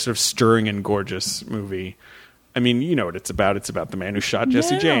being this like sort of stirring and gorgeous movie. I mean, you know what it's about. It's about the man who shot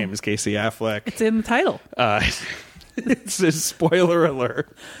Jesse James, Casey Affleck. It's in the title. It's a spoiler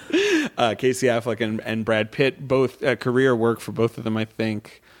alert. Casey Affleck and Brad Pitt, both career work for both of them, I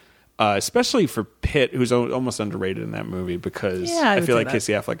think. Especially for Pitt, who's almost underrated in that movie because I feel like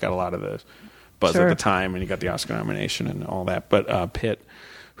Casey Affleck got a lot of the buzz at the time, and he got the Oscar nomination and all that. But Pitt,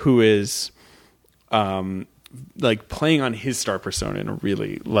 who is like playing on his star persona in a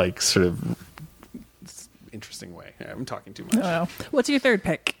really like sort of interesting way. Yeah, I'm talking too much. Oh. What's your third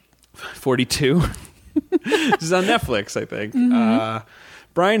pick? 42. This is on Netflix, I think.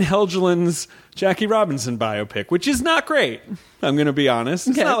 Brian Helgeland's Jackie Robinson biopic, which is not great. I'm going to be honest.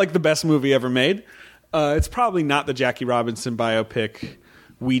 It's not like the best movie ever made. It's probably not the Jackie Robinson biopic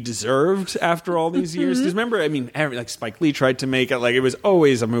we deserved after all these years. Because remember, I mean, like Spike Lee tried to make it. Like, it was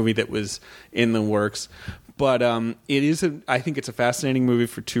always a movie that was in the works. But it is, I think it's a fascinating movie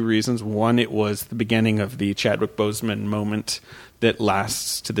for two reasons. One, it was the beginning of the Chadwick Boseman moment that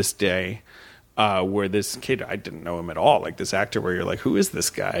lasts to this day. Where this kid, I didn't know him at all, like this actor where you're like, who is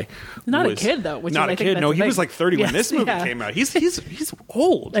this guy? Not a kid, though. Not a kid. No, he was like 30 when this movie came out. He's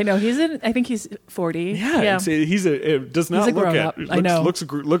old. I know. I think he's 40. Yeah. It does not look at. I know.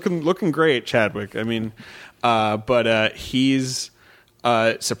 Looking great, Chadwick. I mean, but he's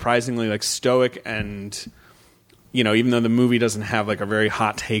surprisingly like stoic and, you know, even though the movie doesn't have like a very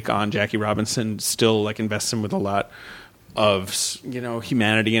hot take on Jackie Robinson, still like invests him with a lot of, you know,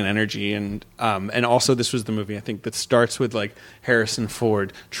 humanity and energy, and also this was the movie I think that starts with like Harrison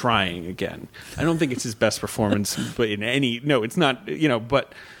Ford trying again. I don't think it's his best performance, but it's not, you know,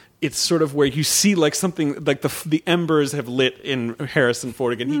 but it's sort of where you see like something like the embers have lit in Harrison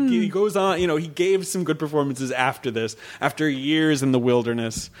Ford again. He goes on, you know, he gave some good performances after this, after years in the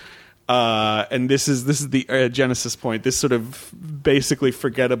wilderness. And this is the genesis point. This sort of basically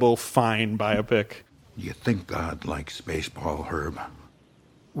forgettable fine biopic. You think God likes baseball, Herb?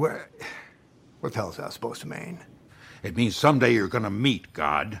 What the hell is that supposed to mean? It means someday you're going to meet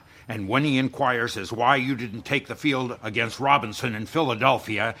God, and when he inquires as why you didn't take the field against Robinson in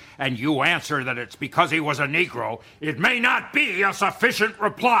Philadelphia, and you answer that it's because he was a Negro, it may not be a sufficient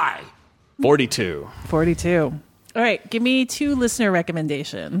reply. 42. All right, give me 2 listener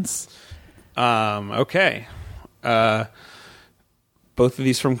recommendations. Okay. Both of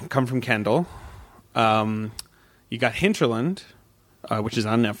these come from Kendall. You got Hinterland, which is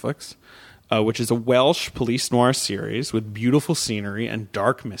on Netflix, which is a Welsh police noir series with beautiful scenery and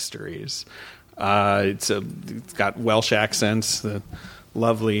dark mysteries. It's got Welsh accents, the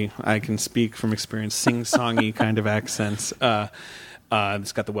lovely, I can speak from experience, sing-songy kind of accents.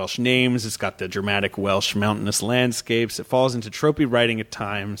 It's got the Welsh names. It's got the dramatic Welsh mountainous landscapes. It falls into tropey writing at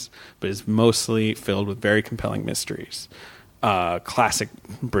times, but is mostly filled with very compelling mysteries. Classic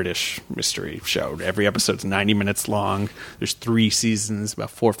British mystery show. Every episode's 90 minutes long. There's 3 seasons, about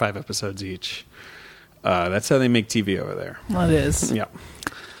 4 or 5 episodes each. That's how they make TV over there. Well, it is. Yeah.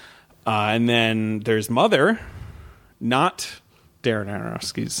 And then there's Mother, not Darren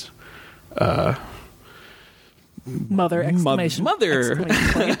Aronofsky's. Mother! Exclamation point,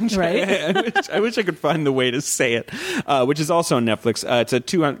 right? I wish I could find the way to say it. Which is also on Netflix. It's a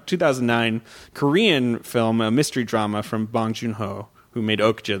 2009 Korean film, a mystery drama from Bong Joon-ho, who made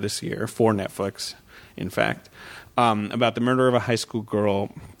Okja this year for Netflix. In fact, about the murder of a high school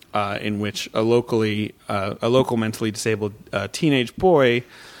girl, in which a local mentally disabled teenage boy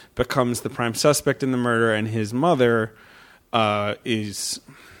becomes the prime suspect in the murder, and his mother is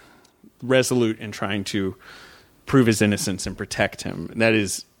resolute in trying to prove his innocence and protect him. That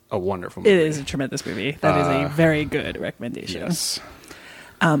is a wonderful movie. It is a tremendous movie. That is a very good recommendation. Yes.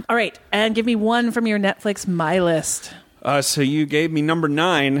 All right, and give me one from your Netflix My List. So you gave me number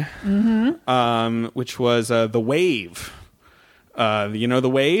 9, which was The Wave. You know The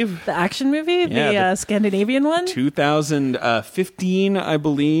Wave? The action movie? Yeah, the Scandinavian one? 2015, I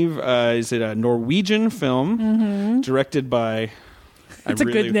believe. Is it a Norwegian film directed by... It's a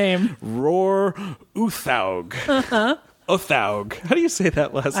good name. Roar Uthaug. Uthaug. How do you say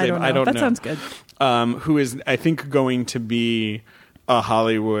that last name? I don't know. That sounds good. Who is, I think, going to be a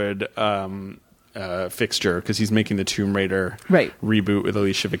Hollywood fixture because he's making the Tomb Raider reboot with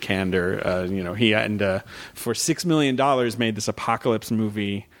Alicia Vikander. You know, he for $6 million made this apocalypse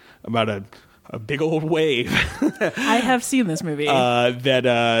movie about a big old wave. I have seen this movie.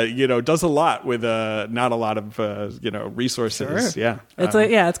 That you know, does a lot with not a lot of resources. Sure. Yeah,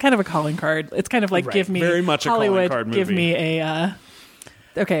 it's kind of a calling card. It's kind of like give me very much Hollywood, a calling card movie. Give me a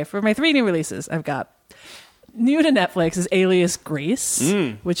okay. For my 3 new releases, I've got new to Netflix is Alias Grace,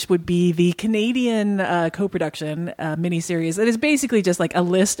 which would be the Canadian co-production miniseries. It is basically just like a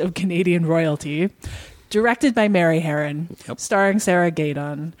list of Canadian royalty Directed by Mary Herron, starring Sarah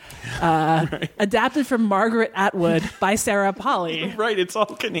Gadon, adapted from Margaret Atwood by Sarah Polley. Right, it's all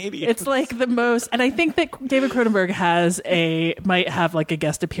Canadian. It's like the most, and I think that David Cronenberg might have like a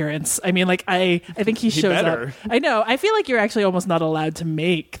guest appearance. I mean, like I think he shows better. up. I know. I feel like you're actually almost not allowed to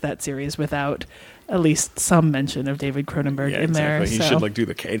make that series without at least some mention of David Cronenberg in there. He So. should like do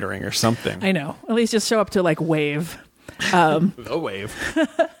the catering or something. I know. At least just show up to like wave. The wave.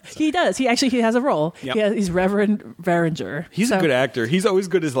 He does. He has a role. Yep. He's Reverend Veringer. He's a good actor. He's always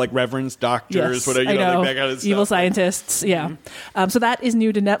good as like reverends, doctors, Yes, whatever, I know. like that kind of stuff. Evil scientists. Yeah. So that is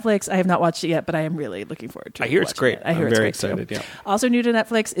new to Netflix. I have not watched it yet, but I am really looking forward to it. I hear it's great. I hear I'm it's very great excited. too. Yeah. Also new to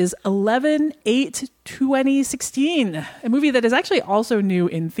Netflix is 11/8/2016, a movie that is actually also new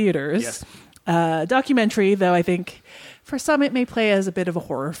in theaters. Yes. Documentary, though I think for some it may play as a bit of a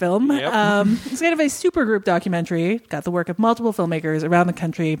horror film. Yep. It's kind of a supergroup documentary. Got the work of multiple filmmakers around the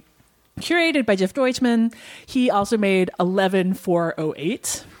country, curated by Jeff Deutschman. He also made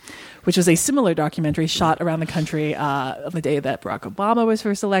 11/4/08, which was a similar documentary shot around the country on the day that Barack Obama was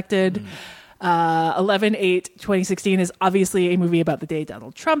first elected. 11/8/2016 is obviously a movie about the day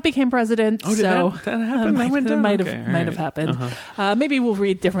Donald Trump became president. Oh, did that happen? That might have happened. Maybe we'll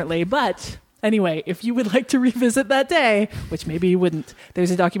read differently, but anyway, if you would like to revisit that day, which maybe you wouldn't, there's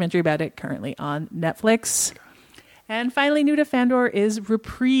a documentary about it currently on Netflix. And finally, new to Fandor is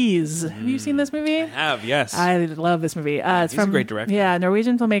Reprise. Have you seen this movie? I have, yes. I love this movie. It's He's a from great director. Yeah,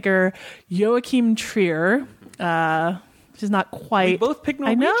 Norwegian filmmaker Joachim Trier. Which is not quite. We both picked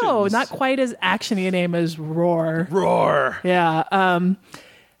I Norwegians. know, not quite as actiony a name as Roar. Roar. Yeah.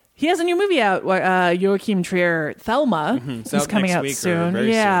 He has a new movie out. Joachim Trier, Thelma, It's is out coming next out week or soon. very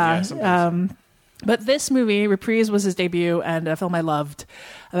soon. Yeah. Yeah, but this movie, Reprise, was his debut and a film I loved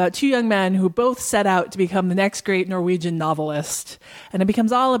about two young men who both set out to become the next great Norwegian novelist. And it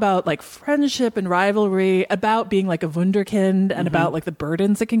becomes all about like friendship and rivalry, about being like a wunderkind and about like the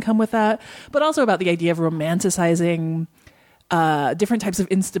burdens that can come with that, but also about the idea of romanticizing different types of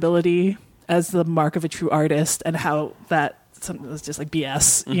instability as the mark of a true artist and how that is just like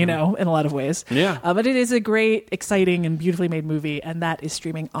BS, you know, in a lot of ways. Yeah. But it is a great, exciting, and beautifully made movie, and that is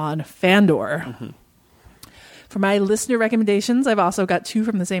streaming on Fandor. For my listener recommendations, I've also got two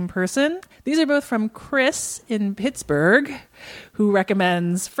from the same person. These are both from Chris in Pittsburgh, who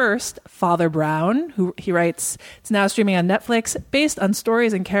recommends first Father Brown, who he writes, it's now streaming on Netflix, based on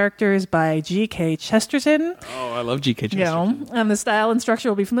stories and characters by G.K. Chesterton. Oh, I love G.K. Chesterton. You know, and the style and structure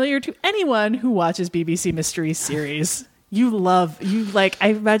will be familiar to anyone who watches BBC Mystery Series. I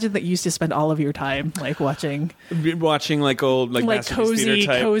imagine that you used to spend all of your time like watching like old like Masterpiece Theater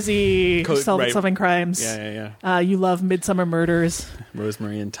type. cozy solving crimes. Yeah. You love Midsummer Murders.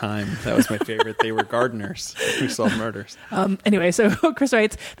 Rosemary and Thyme. That was my favorite. They were gardeners who solved murders. Anyway, so Chris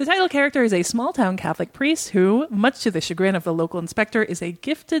writes, the title character is a small-town Catholic priest who, much to the chagrin of the local inspector, is a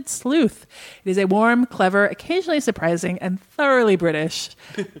gifted sleuth. It is a warm, clever, occasionally surprising, and thoroughly British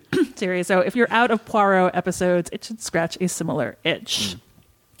series. So if you're out of Poirot episodes, it should scratch a similar itch.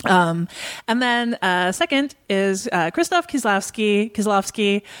 And then second is Krzysztof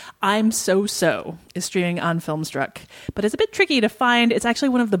Kieslowski, I'm So is streaming on Filmstruck, but it's a bit tricky to find. It's actually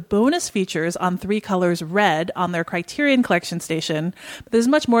one of the bonus features on 3 Colors Red on their Criterion Collection station. But there's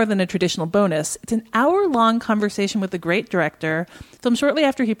much more than a traditional bonus. It's an hour-long conversation with the great director, filmed shortly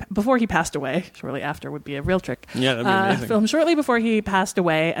before he passed away. Shortly after would be a real trick. Yeah, that'd be amazing. Filmed shortly before he passed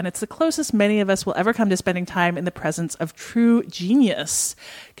away, and it's the closest many of us will ever come to spending time in the presence of true genius.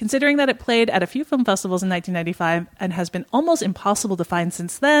 Considering that it played at a few film festivals in 1995 and has been almost impossible to find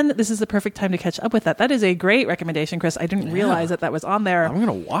since then, this is the perfect time to catch up with that. That is a great recommendation, Chris. I didn't realize that was on there. I'm going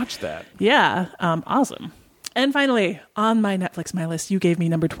to watch that. Yeah, awesome. And finally, on my Netflix My List, you gave me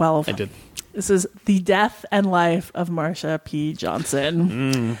number 12. I did. This is The Death and Life of Marsha P.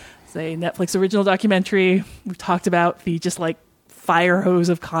 Johnson. It's a Netflix original documentary. We've talked about the just like fire hose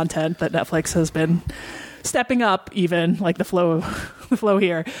of content that Netflix has been stepping up, even like the flow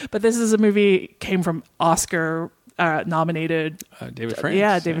here. But this is a movie came from Oscar nominated David France.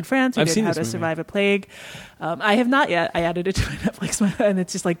 Yeah, David France. Who I've did seen How this to movie. Survive a Plague. I have not yet. I added it to my Netflix, and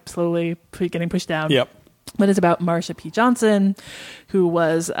it's just like slowly getting pushed down. Yep. But it's about Marsha P. Johnson, who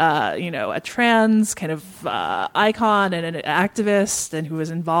was, a trans kind of icon and an activist, and who was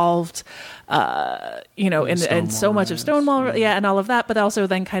involved, in so much of Stonewall, and all of that. But also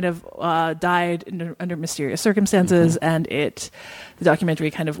then kind of died under mysterious circumstances, and the documentary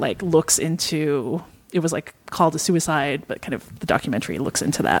kind of like looks into it was like called a suicide, but kind of the documentary looks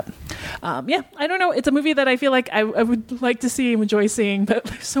into that. I don't know. It's a movie that I feel like I would like to see and enjoy seeing, but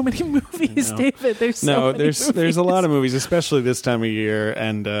there's so many movies, David. There's a lot of movies, especially this time of year,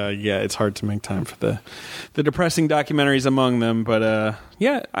 and it's hard to make time for the depressing documentaries among them. But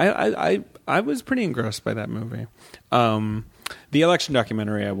I was pretty engrossed by that movie. The election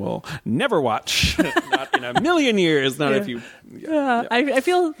documentary I will never watch. Not in a million years. Not if you. I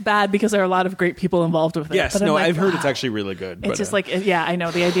feel bad because there are a lot of great people involved with it. Yes, but I've heard it's actually really good. It's just I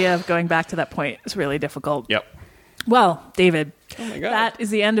know the idea of going back to that point is really difficult. Yep. Well, David, oh my God. That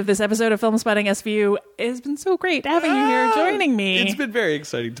is the end of this episode of Film Spotting SVU. It has been so great having you here joining me. It's been very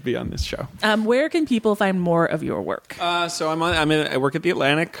exciting to be on this show. Where can people find more of your work? So I work at The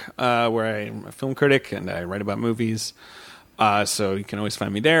Atlantic, where I'm a film critic and I write about movies. So you can always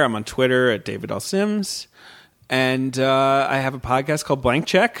find me there. I'm on Twitter at David L. Sims. And I have a podcast called Blank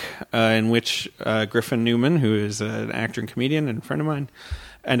Check, in which Griffin Newman, who is an actor and comedian and a friend of mine,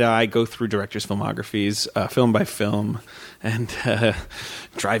 and I go through directors' filmographies, film by film, and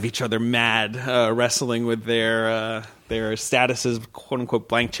drive each other mad, wrestling with their status as quote-unquote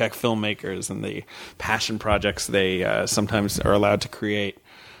blank check filmmakers and the passion projects they sometimes are allowed to create.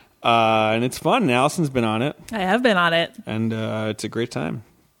 And it's fun. And Allison's been on it. I have been on it. And it's a great time.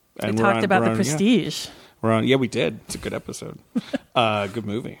 And we talked about The Prestige. Yeah. We're on. Yeah, we did. It's a good episode. Good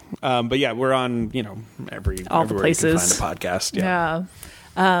movie. But yeah, we're on. Everywhere the places. You can find a podcast. Yeah.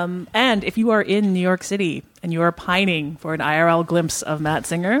 And if you are in New York City and you are pining for an IRL glimpse of Matt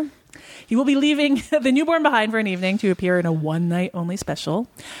Singer, he will be leaving the newborn behind for an evening to appear in a one-night-only special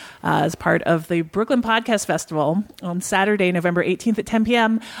as part of the Brooklyn Podcast Festival on Saturday, November 18th at 10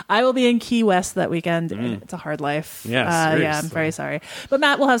 p.m. I will be in Key West that weekend. It's a hard life. Yeah, I'm very sorry. But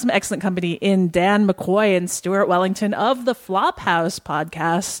Matt will have some excellent company in Dan McCoy and Stuart Wellington of the Flophouse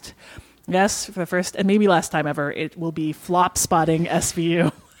podcast. Yes, for the first and maybe last time ever, it will be Flop Spotting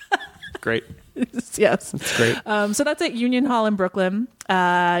SVU. Great. Yes. That's great. So that's at Union Hall in Brooklyn.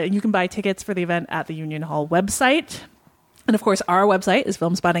 You can buy tickets for the event at the Union Hall website. And of course, our website is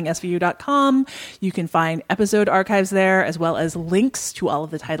filmspottingsvu.com. You can find episode archives there, as well as links to all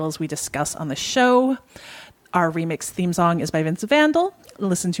of the titles we discuss on the show. Our remix theme song is by Vince Vandal.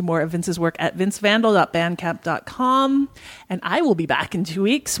 Listen to more of Vince's work at vincevandal.bandcamp.com. And I will be back in 2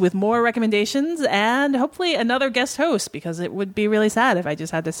 weeks with more recommendations and hopefully another guest host, because it would be really sad if I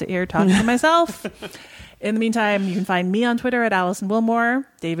just had to sit here talking to myself. In the meantime, you can find me on Twitter at Allison Wilmore.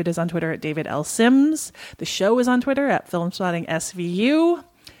 David is on Twitter at David L. Sims. The show is on Twitter at Filmspotting SVU.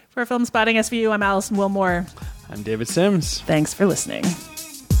 For Filmspotting SVU, I'm Allison Wilmore. I'm David Sims. Thanks for listening.